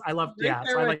of things. I love,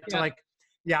 so I like to like,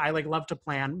 I like love to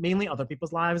plan mainly other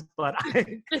people's lives, but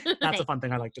that's a fun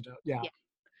thing I like to do. Yeah.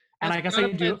 And I guess I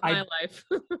do. My life.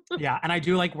 Yeah, and I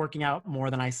do like working out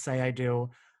more than I say I do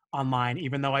online,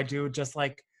 even though I do just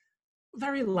like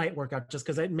very light workout, just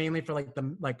because it mainly for like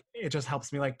the like it just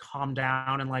helps me like calm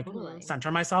down and like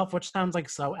center myself, which sounds like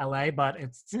so LA, but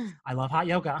it's I love hot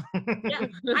yoga. Yeah,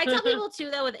 I tell people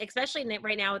too though, with especially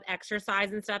right now with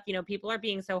exercise and stuff, you know, people are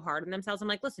being so hard on themselves. I'm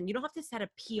like, listen, you don't have to set a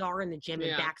PR in the gym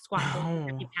and back squat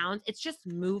 50 pounds. It's just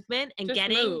movement and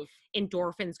getting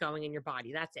endorphins going in your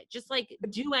body. That's it. Just like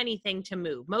do anything to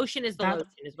move. Motion is the lotion,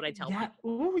 is what I tell people.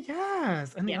 Oh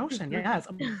yes, and the ocean, yes.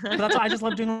 So that's why I just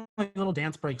love doing like little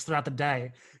dance breaks throughout the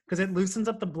day, because it loosens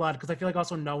up the blood. Because I feel like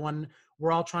also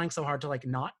we're all trying so hard to like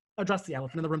not address the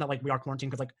elephant in the room that like we are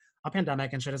quarantined because like a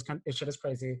pandemic and shit is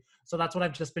crazy. So that's what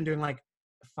I've just been doing, like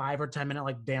 5 or 10 minute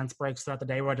like dance breaks throughout the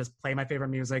day where I just play my favorite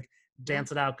music,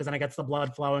 dance it out, because then it gets the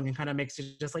blood flowing and kind of makes you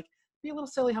just like be a little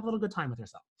silly, have a little good time with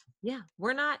yourself. Yeah,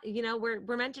 we're not, you know,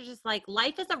 we're meant to just like,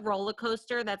 life is a roller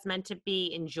coaster that's meant to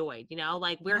be enjoyed, you know,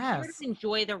 like we're here to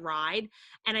enjoy the ride.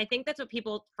 And I think that's what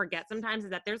people forget sometimes,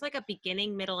 is that there's like a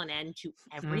beginning, middle, and end to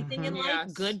everything in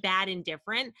life, good, bad, and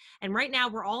different. And right now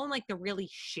we're all in like the really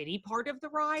shitty part of the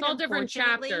ride. It's all different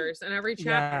chapters, and every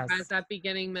chapter has that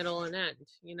beginning, middle, and end,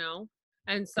 you know?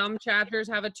 And some chapters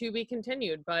have a to be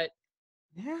continued, but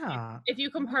if you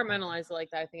compartmentalize it like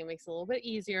that, I think it makes it a little bit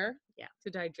easier to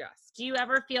digest. Do you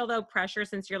ever feel though pressure,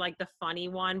 since you're like the funny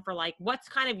one, for like, what's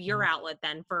kind of your outlet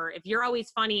then for, if you're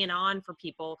always funny and on for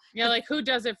people? Yeah, like who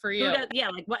does it for you? Like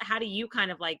how do you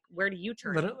kind of like, where do you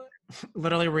turn?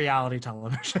 Literally reality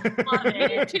television.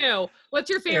 Me too. What's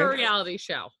your favorite reality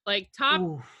show? Like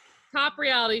top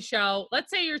reality show. Let's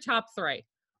say your top 3.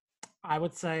 I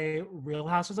would say Real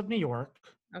Houses of New York.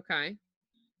 Okay.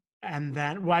 And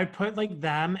then I put like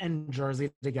them and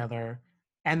Jersey together.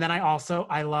 And then I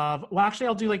love, well, actually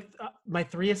I'll do like my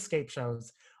 3 escape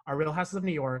shows are Real Houses of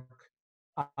New York,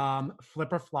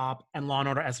 Flip or Flop, and Law and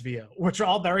Order SVU, which are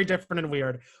all very different and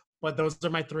weird. But those are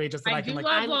my 3 just that I can like.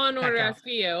 I do love Law and Order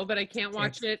SVU, but I can't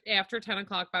watch it after 10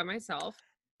 o'clock by myself.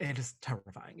 It is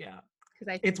terrifying, yeah.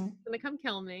 Because I think it's gonna come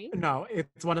kill me. No,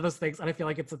 it's one of those things, and I feel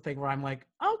like it's a thing where I'm like,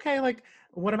 okay, like,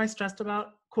 what am I stressed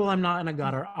about? Cool, I'm not in a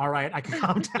gutter. All right, I can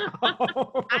calm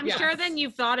down. I'm sure then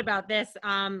you've thought about this.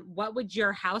 What would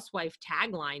your housewife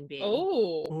tagline be?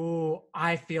 Oh,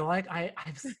 I feel like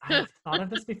I've thought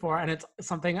of this before, and it's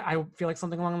something, I feel like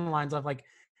something along the lines of like,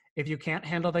 if you can't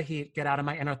handle the heat, get out of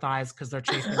my inner thighs because they're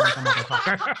chasing me like a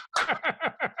motherfucker.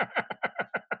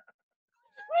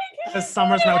 Because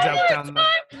summer's no joke down there.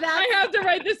 I have to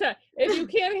write this out. If you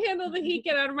can't handle the heat,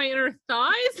 get out of my inner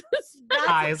thighs.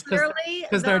 Thighs,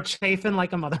 because they're chafing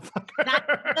like a motherfucker.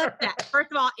 That's that.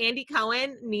 First of all, Andy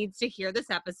Cohen needs to hear this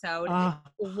episode.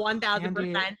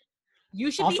 1,000%. You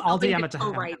should be helping to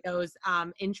co-write those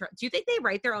intros. Do you think they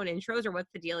write their own intros, or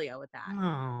what's the dealio with that?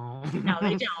 No,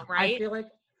 they don't. Right?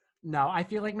 I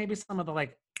feel like maybe some of the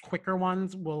like quicker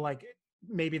ones will like,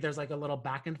 maybe there's like a little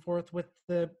back and forth with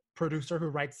the producer who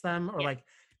writes them, or like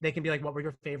they can be like, what were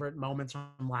your favorite moments from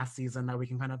last season that we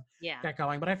can kind of get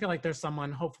going. But I feel like there's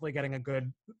someone hopefully getting a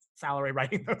good salary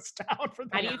writing those down for them.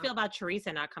 How do you feel about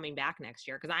Teresa not coming back next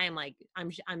year? Because I am like,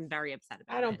 I'm very upset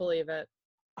about it. I don't believe it.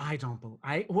 I don't believe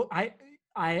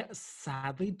I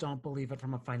sadly don't believe it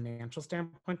from a financial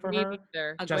standpoint for her.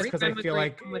 Either. Just because I feel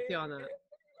like I'm with you on that.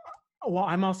 Well,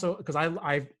 I'm also, because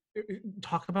I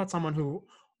talk about someone who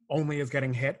only is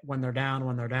getting hit when they're down.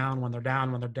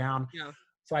 Yeah.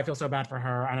 So I feel so bad for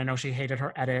her, and I know she hated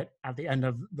her edit at the end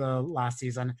of the last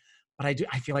season. But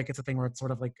I feel like it's a thing where it's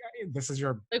sort of like, this is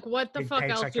your like, what the fuck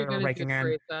else are you gonna do,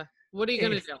 Teresa? What are you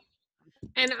gonna do?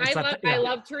 And I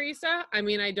love Teresa. I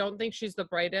mean, I don't think she's the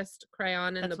brightest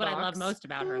crayon in the box. That's what I love most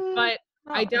about her. But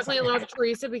I definitely love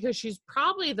Teresa because she's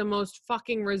probably the most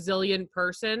fucking resilient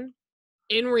person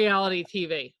in reality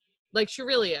TV. Like, she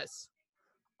really is.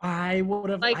 I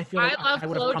would have. Like, I feel like I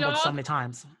would have crumbled so many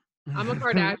times. I'm a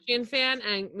Kardashian fan,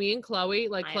 and me and Chloe,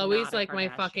 like, Chloe's like my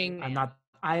fucking. I'm not.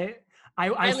 I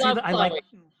love Chloe. I like.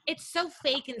 It's so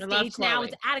fake and staged now.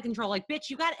 It's out of control. Like,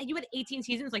 bitch, you had 18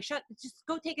 seasons. Like, just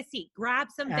go take a seat, grab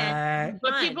something.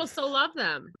 But people still love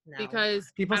them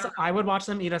because I would watch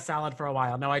them eat a salad for a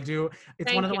while. No, I do.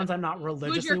 It's one of the ones I'm not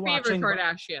religiously watching. Who's your favorite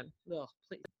Kardashian? Ugh,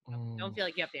 please. Don't feel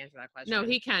like you have to answer that question. No,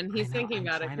 he can. He's thinking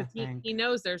about it because he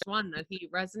knows there's one that he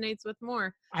resonates with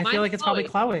more. I feel like it's probably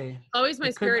Chloe. Chloe's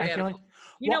my spirit animal.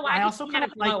 You know what? I also kind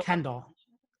of like Kendall.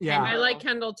 Yeah, I like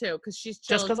Kendall too because she's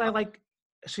chill. Just because I like.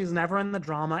 she's never in the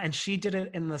drama, and she did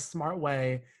it in the smart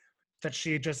way that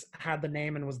she just had the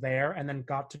name and was there, and then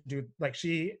got to do like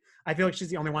I feel like she's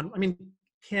the only one. I mean,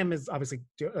 Kim is obviously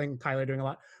doing Kyler doing a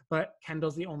lot, but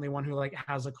Kendall's the only one who like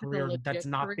has a It's a career that's legit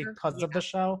not career. because of the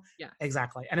show. Yes.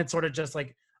 Exactly, and it's sort of just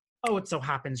like, oh, it so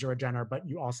happens you're a Jenner, but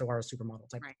you also are a supermodel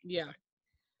type. Right. Yeah.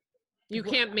 You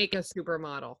can't make a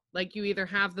supermodel. Like you either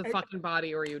have the fucking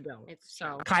body or you don't. It's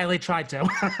so Kylie tried to.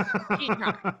 She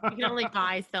tried. You can only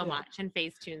buy so much and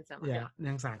face tune so much. Yeah,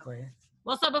 exactly.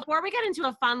 Well, so before we get into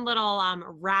a fun little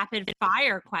rapid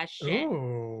fire question,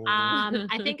 Ooh.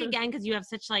 I think again, because you have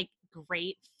such like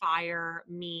great fire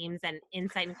memes and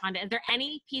insight and content, is there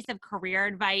any piece of career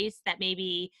advice that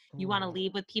maybe you want to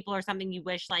leave with people, or something you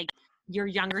wish like your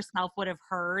younger self would have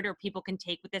heard or people can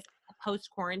take with this post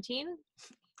quarantine?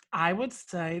 I would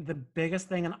say the biggest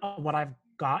thing, and what I've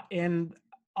got in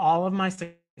all of my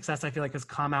success, I feel like has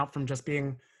come out from just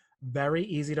being very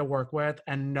easy to work with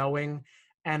and knowing,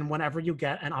 and whenever you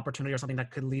get an opportunity or something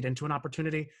that could lead into an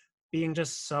opportunity, being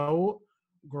just so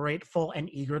grateful and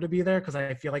eager to be there. Because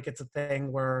I feel like it's a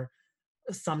thing where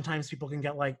sometimes people can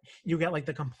get like, you get like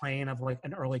the complaint of like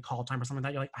an early call time or something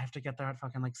that you're like, I have to get there at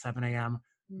fucking like 7 a.m.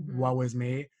 Woe is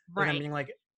me. Like I'm being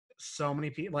like, so many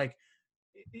people, like,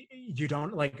 you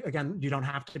don't like, again, you don't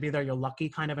have to be there. You're lucky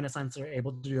kind of in a sense you're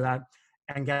able to do that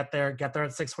and get there at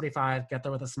 6:45, get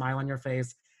there with a smile on your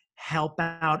face, help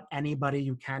out anybody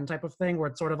you can type of thing, where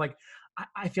it's sort of like,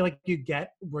 I feel like you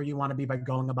get where you want to be by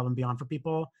going above and beyond for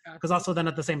people. Because also then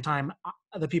at the same time,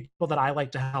 the people that I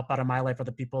like to help out in my life are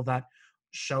the people that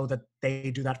show that they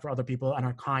do that for other people and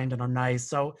are kind and are nice.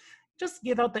 So just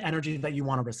give out the energy that you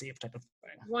want to receive type of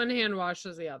thing. one hand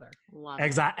washes the other.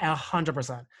 Exactly,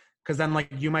 100%. Because then like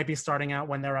you might be starting out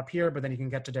when they're up here, but then you can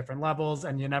get to different levels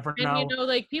and you never know. And you know,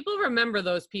 like people remember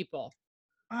those people.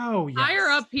 Oh, yes. Higher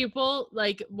up people,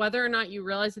 like whether or not you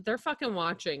realize that they're fucking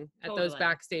watching at those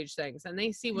backstage things and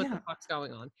they see what the fuck's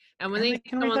going on. And when they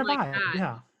can read someone their like vibe.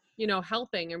 that, you know,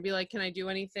 helping and be like, can I do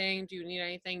anything? Do you need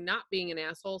anything? Not being an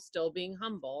asshole, still being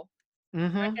humble.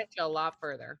 That gets you a lot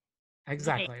further.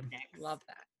 Exactly. Love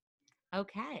that.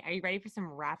 Okay. Are you ready for some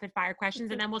rapid fire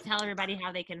questions? And then we'll tell everybody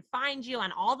how they can find you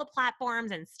on all the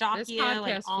platforms and stalk you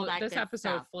and all that This good episode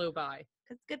stuff. flew by.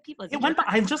 Because good people. It went by.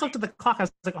 I just looked at the clock. I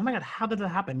was like, oh my God, how did that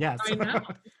happen? Yes. I know.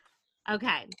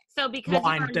 Okay. So because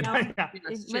Wine, you are known,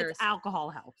 cheers. alcohol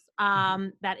helps.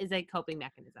 That is a coping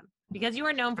mechanism. Because you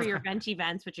are known for your venti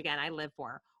events, which again, I live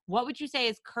for. What would you say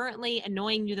is currently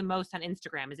annoying you the most on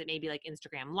Instagram? Is it maybe like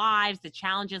Instagram lives, the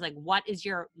challenges? Like what is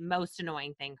your most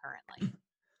annoying thing currently?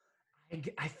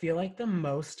 I feel like the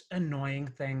most annoying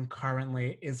thing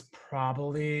currently is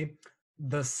probably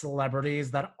the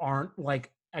celebrities that aren't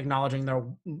like acknowledging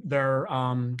their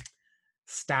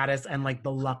status and like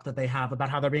the luck that they have about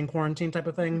how they're being quarantined type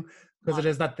of thing. Because it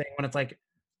is that thing when it's like,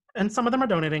 and some of them are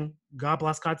donating. God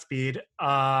bless Godspeed.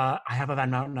 I have a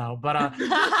Venmo now, but it's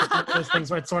one of those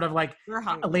things where it's sort of like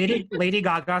Lady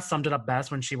Gaga summed it up best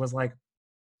when she was like,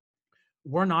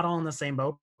 we're not all in the same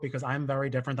boat because I'm very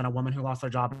different than a woman who lost their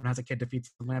job and has a kid to feed,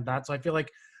 something like that. So I feel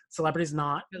like celebrities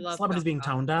being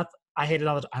tone deaf. I hate it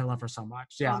all. I love her so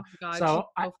much. Yeah. Oh my God, so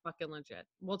she's so fucking legit.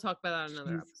 We'll talk about that in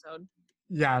another episode.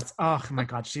 Yes. Oh my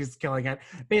God, she's killing it.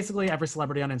 Basically, every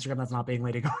celebrity on Instagram that's not being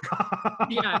Lady Gaga.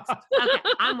 Yes. Okay,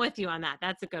 I'm with you on that.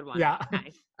 That's a good one. Yeah.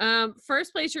 Okay.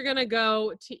 First place you're gonna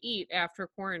go to eat after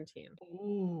quarantine.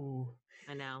 Ooh.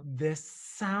 I know. This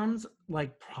sounds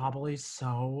like probably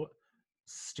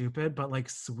stupid, but like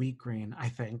Sweet Green, I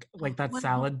think. Like that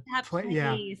salad.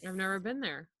 Yeah. I've never been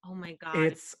there. Oh my God.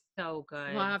 It's so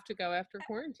good. We'll have to go after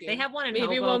quarantine. They have one in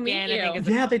Maybe Hoboken, we'll meet you. I think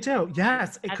yeah, they do.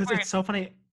 Yes. Because it's so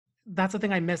funny. That's the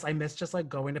thing I miss. I miss just like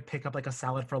going to pick up like a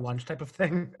salad for lunch type of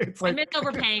thing. It's like I miss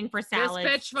overpaying for salads.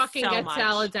 This bitch fucking gets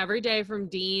salads every day from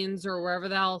Dean's or wherever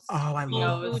the else. Oh, I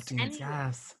love Dean's.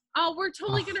 Yes. Oh, we're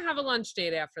totally gonna have a lunch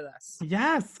date after this.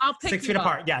 Yes. I'll pick 6 feet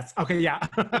apart. Yes. Okay. Yeah.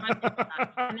 And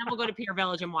then we'll go to Pier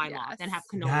Village and Wine Loft and have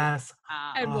cannoli. Yes.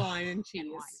 And wine and cheese.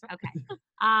 And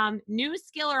wine. Okay. New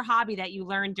skill or hobby that you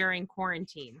learned during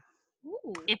quarantine,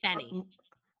 if any.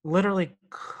 Literally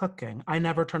cooking. I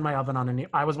never turned my oven on.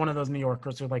 I was one of those New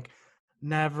Yorkers who like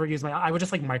never use I would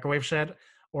just like microwave shit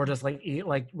or just like eat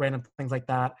like random things like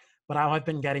that. But I've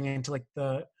been getting into like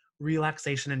the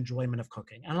relaxation enjoyment of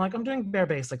cooking. And like I'm doing bare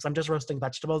basics. I'm just roasting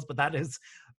vegetables, but that is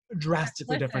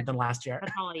drastically different than last year.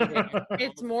 That's all you do.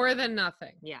 It's more than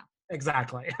nothing. Yeah.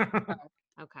 Exactly.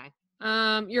 Okay.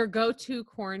 Your go-to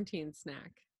quarantine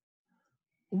snack.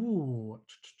 Ooh.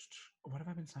 What have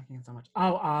I been snacking so much?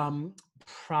 Oh,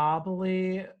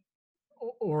 probably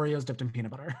Oreos dipped in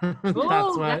peanut butter. Ooh,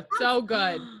 That's what. So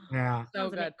good. Yeah. So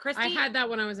Sounds amazing. good. Christy- I had that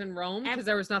when I was in Rome because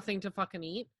there was nothing to fucking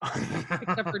eat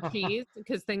except for cheese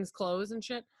because things close and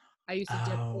shit. I used to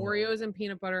dip Oh. Oreos and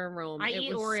peanut butter in Rome. I It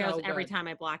eat was Oreos so every good. time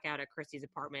I black out at Christy's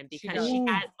apartment She because does. she Ooh.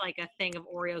 has like a thing of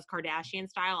Oreos Kardashian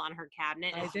style on her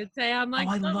cabinet. I did say I'm like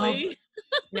I love Chloe.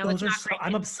 No, those it's are not so. great. I'm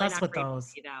It's really obsessed not with great for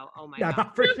those. me, though. Oh my Yeah, god.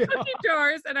 not for I have you. cookie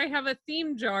jars and I have a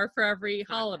theme jar for every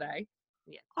holiday.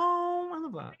 Oh, I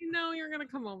love that. I know you're gonna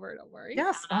come over. Don't worry.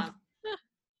 Yes.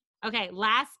 Okay,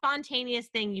 last spontaneous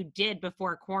thing you did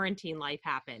before quarantine life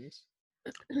happened.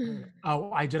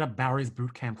 Oh, I did a Bowery's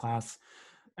boot camp class,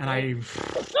 and I.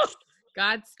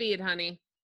 Godspeed, honey.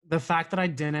 The fact that I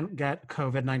didn't get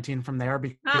COVID-19 from there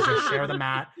because you share the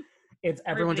mat, it's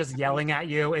everyone just yelling at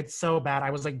you. It's so bad.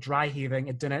 I was like dry heaving.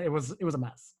 It didn't. It was a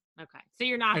mess. Okay, so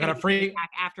you're not I going got to a free.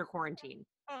 back after quarantine.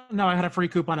 No, I had a free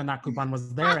coupon, and that coupon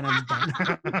was there, and I'm done.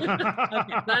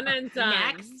 Done and done.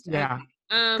 Next. Yeah,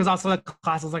 because also the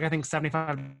class was like I think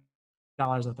 $75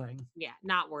 a thing, Yeah,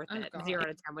 not worth Oh, it. God. 0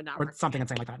 to 10 would not or work. something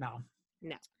insane like that. No.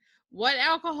 What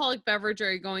alcoholic beverage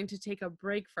are you going to take a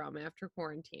break from after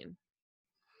quarantine?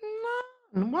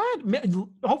 What?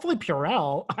 Hopefully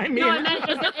Purell. I mean, No, I meant,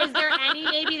 is there any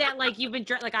maybe that like you've been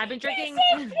like I've been drinking?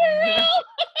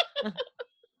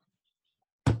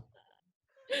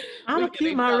 I'm gonna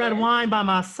keep my red wine by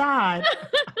my side.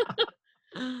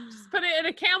 Just put it in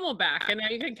a Camelback, and now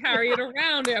you can carry it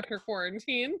around after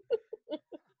quarantine.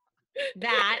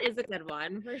 That is a good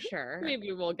one for sure.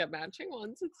 Maybe we'll get matching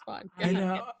ones. It's fine. I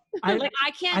know. Like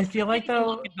I can't. I feel like can't even though.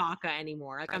 look at vodka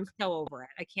anymore. Like I'm so over it.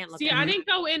 I can't look. See, at I it. didn't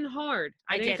go in hard.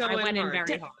 I didn't did. go I went in hard.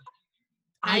 very hard.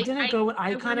 I didn't go. I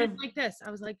went kind in of. like this.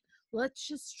 I was like, let's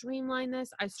just streamline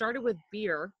this. I started with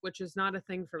beer, which is not a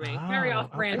thing for me. Very Oh,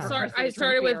 off brand. okay. for Christy I to drink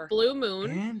started with beer. Blue Moon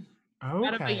And,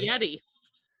 out of a okay. Yeti.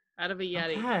 Out of a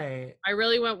Yeti. Okay. I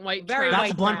really went white Very trash. That's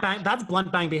white blunt trash. bang. That's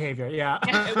blunt bang behavior. Yeah.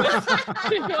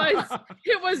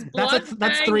 It was blood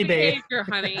That's bang 3B. behavior,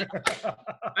 honey.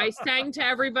 I sang to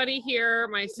everybody here.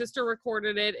 My sister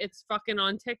recorded it. It's fucking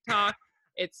on TikTok.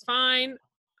 It's fine.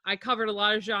 I covered a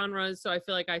lot of genres, so I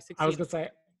feel like I I was succeeded. gonna say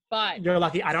But you're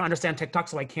lucky. I don't understand TikTok,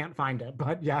 so I can't find it.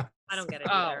 But yeah. I don't get it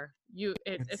oh, either.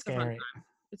 it's a fun scary. time.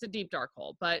 It's a deep dark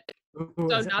hole. But Ooh,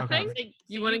 so is it? Okay. nothing.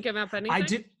 You wouldn't give up anything. I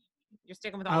do. You're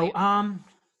sticking with all. Oh,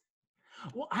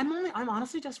 well, I'm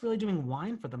honestly just really doing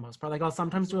wine for the most part. Like I'll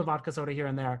sometimes do a vodka soda here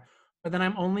and there, but then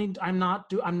I'm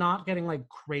not getting like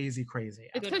crazy.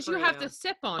 It's Good because for you have you. to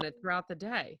sip on it throughout the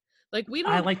day. Like we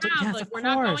don't I like to- have yes, like of we're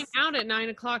not going course. out at 9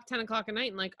 o'clock, 10 o'clock at night,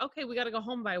 and like okay, we got to go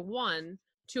home by 1,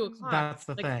 2 o'clock. That's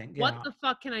the Like, thing. what Yeah. the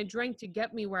fuck can I drink to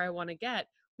get me where I want to get?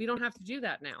 We don't have to do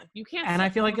that now. You can't. And I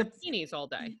sip feel like on it's- martinis all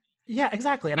day. Yeah,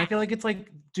 exactly. And I feel like it's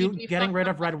like You'd be getting fucked rid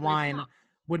up of by red 3 wine o'clock.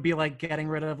 would be like getting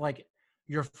rid of like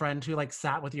your friend who like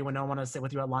sat with you and no one wanted to sit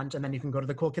with you at lunch, and then you can go to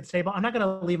the cool kids table. I'm not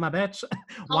gonna leave my bitch.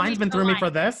 Wine's been for through me life. for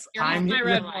this. Here's I'm my yeah.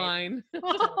 red life. wine.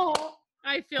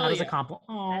 I feel That is you. a compliment.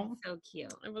 Oh, That's so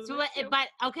cute. It was So, really but, cute.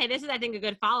 but okay, this is I think a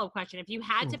good follow-up question. If you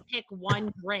had to Ooh. pick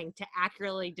one drink to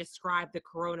accurately describe the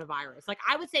coronavirus, like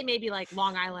I would say maybe like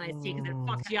Long Island iced tea because it Ooh.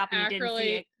 fucks you up and you didn't see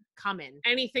Accurately- it coming.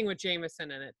 Anything with Jameson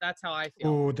in it. That's how I feel.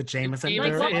 ooh, the Jameson.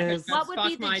 Jameson There Like, is what- What would be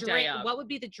fucked the my day drink? up. What would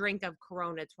be the drink of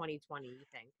Corona 2020? You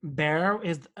think? there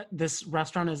is this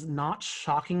restaurant is not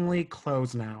shockingly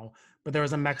closed now, but there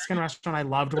was a Mexican restaurant I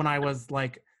loved when I was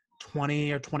like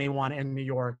 20 or 21 in New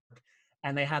York,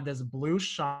 and they had this blue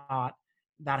shot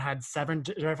that had 7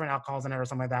 different alcohols in it or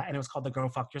something like that, and it was called the Go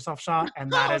Fuck Yourself shot,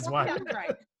 and that is what. That's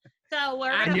right. So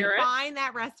we're I gonna hear it. find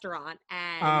that restaurant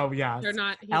and Oh yeah, They're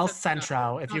not. El said-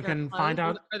 Centro. If Oh, you they're can find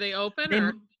closed? out, Are they open they,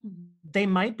 or? they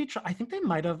might be. I think they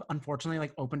might have unfortunately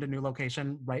like opened a new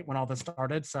location right when all this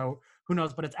started. So who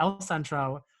knows? But it's El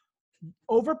Centro,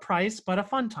 overpriced but a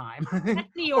fun time. that's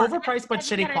New York. Overpriced but That's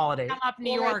shitty gotta quality. sum up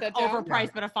New We'll write York, that down.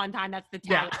 overpriced but a fun time. That's the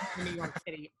Yeah. talent for New York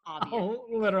City, obviously. Oh,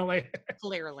 literally.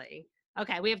 Clearly.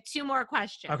 Okay, we have 2 more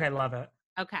questions. Okay, love it.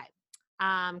 Okay.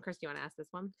 Chris, do you want to ask this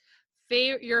one?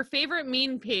 Your favorite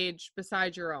meme page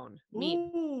besides your own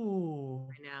meme? Ooh.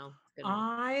 I know. It's a good one.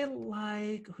 I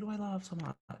like, who do I love so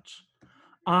much?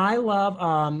 I love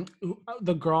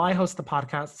the girl I host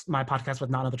my podcast with,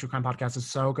 Not Another True Crime Podcast, is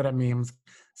so good at memes.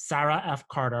 Sarah F.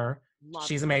 Carter. Love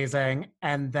She's it. amazing.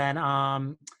 And then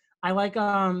I like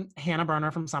Hannah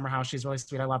Berner from Summer House. She's really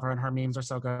sweet. I love her, and her memes are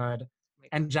so good.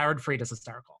 And Jared Fried is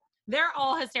hysterical. They're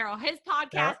all hysterical. His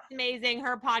podcast Yeah. is amazing.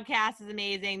 Her podcast is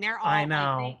amazing. They're all I like,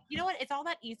 know. you know what? It's all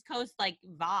that East Coast like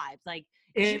vibes, like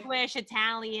It- Jewish,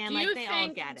 Italian, Do like you they all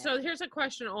think? get it. So here's a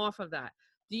question off of that.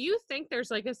 Do you think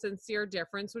there's like a sincere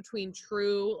difference between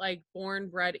true like born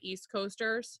bred East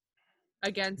Coasters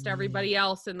against everybody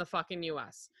else in the fucking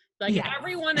U.S.? Like Yes.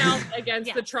 everyone else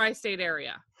against the Yes. tri-state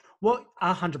area. Well,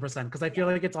 100%, because I feel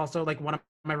like it's also like one of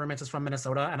my roommates is from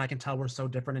Minnesota, and I can tell we're so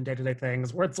different in day-to-day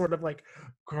things. Where it's sort of like,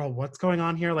 girl, what's going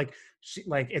on here? Like,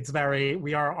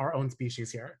 we are our own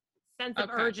species here. Sense of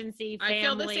Okay. urgency, family, I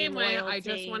feel the same way. I just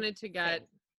loyalty. wanted to get,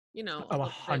 you know, Oh, a little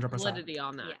bit 100%. validity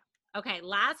on that. Yeah. Okay,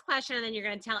 last question, and then you're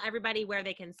going to tell everybody where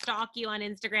they can stalk you on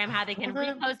Instagram, how they can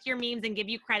repost your memes and give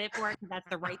you credit for it, because that's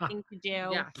the right thing to do.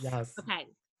 Yes. Yes. Okay,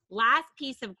 last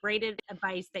piece of great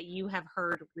advice that you have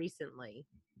heard recently.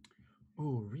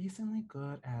 Ooh, recently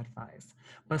good advice.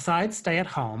 Besides stay at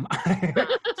home,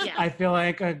 Yeah. I feel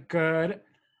like a good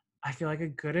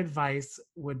advice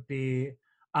would be,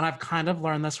 and I've kind of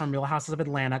learned this from Real Houses of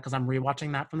Atlanta because I'm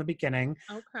rewatching that from the beginning,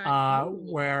 Okay.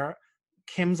 where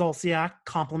Kim Zolciak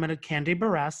complimented Candy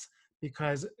Barres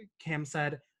because Kim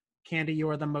said, "Candy, you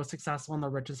are the most successful and the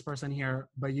richest person here,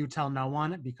 but you tell no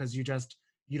one because you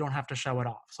don't have to show it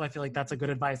off." So I feel like that's a good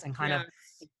advice and kind of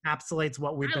Yes. encapsulates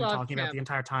what we've I been love talking about Kim. the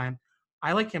entire time.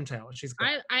 I like Kim too. She's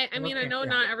good. I mean, I Kim, know yeah.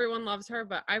 not everyone loves her,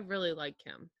 but I really like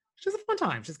Kim. She's a fun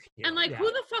time. She's cute. And like, yeah. who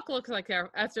the fuck looks like her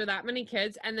after that many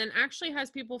kids, and then actually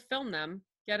has people film them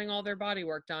getting all their body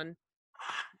work done?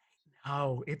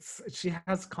 Oh, she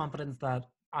has confidence that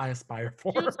I aspire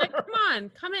for. She was like, "Come on,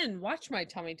 come in, watch my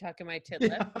tummy tuck and my tit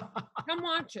lift. Come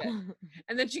watch it."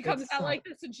 And then she comes It's out so- like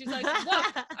this, and she's like,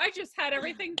 "Look, I just had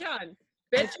everything done.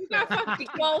 Bitch, you got fucking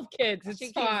 12 kids. It's She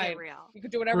keeps fine. it real. You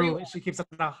could do whatever you True, want." she keeps it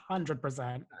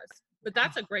 100%. But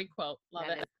that's a great quote. Love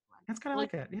That it. is That's kind of Well,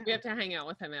 like it. Yeah. We have to hang out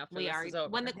with him after We this are. is over.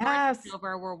 When the quarantine's Yes.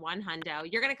 over, we're one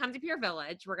hundo. You're gonna come to Pure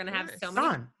Village. We're gonna have Yes. so many,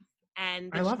 Done.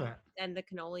 and I love it. and the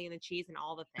cannoli and the cheese and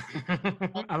all the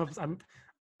things.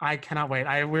 I cannot wait.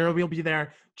 We'll be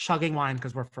there chugging wine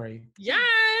because we're free.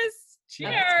 Yes.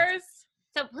 Cheers.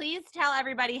 So please tell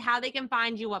everybody how they can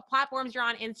find you, what platforms you're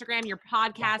on, Instagram, your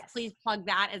podcast. Yes. Please plug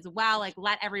that as well. Like,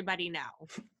 let everybody know.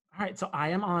 All right, so I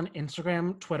am on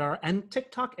Instagram, Twitter, and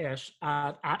TikTok-ish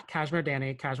at Cashmere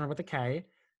Danny, Cashmere with a K.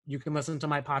 You can listen to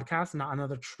my podcast, Not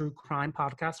Another True Crime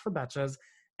Podcast for Betches.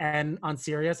 And on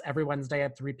Sirius, every Wednesday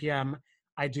at 3 p.m.,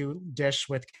 I do Dish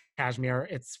with Cashmere.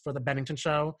 It's for the Bennington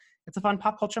Show. It's a fun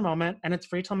pop culture moment, and it's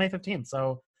free till May 15th.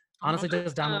 So honestly,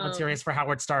 just download Sirius for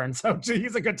Howard Stern. So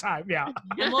he's a good time, yeah.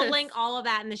 And we'll link all of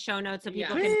that in the show notes so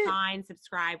people can Sweet. find,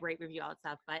 subscribe, rate, review, all that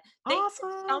stuff. But thank you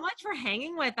Awesome. so much for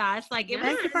hanging with us. Like, it was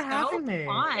Thank you for so having me.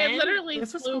 fun. It literally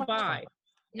This was so flew much fun. by.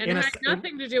 And In it a had s-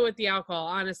 nothing to do with the alcohol,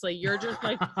 honestly. You're just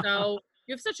like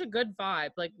you have such a good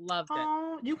vibe. Like, loved it.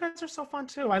 Oh, you guys are so fun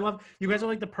too. I love you guys are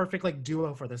like the perfect like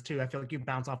duo for this too. I feel like you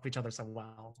bounce off each other so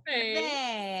well. Thanks.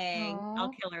 Thanks. I'll Aw.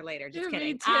 kill her later. Just Yeah, kidding.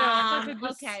 me too. I could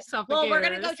just Okay. suffocate Well, we're her.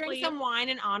 gonna go Just drink leave. some wine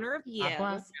in honor of you. God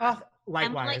bless. Oh, And we'll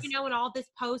let likewise. you know when all this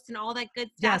posts and all that good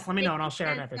stuff. Yes, let me know Thank and I'll you share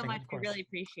it and so everything, much. of We course. really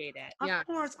appreciate it. Of Yeah.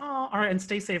 course. Oh, all right. And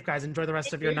stay safe, guys. Enjoy the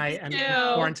rest of your You night and too.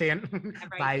 quarantine. All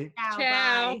right. Bye. Ciao.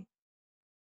 Ciao. Bye.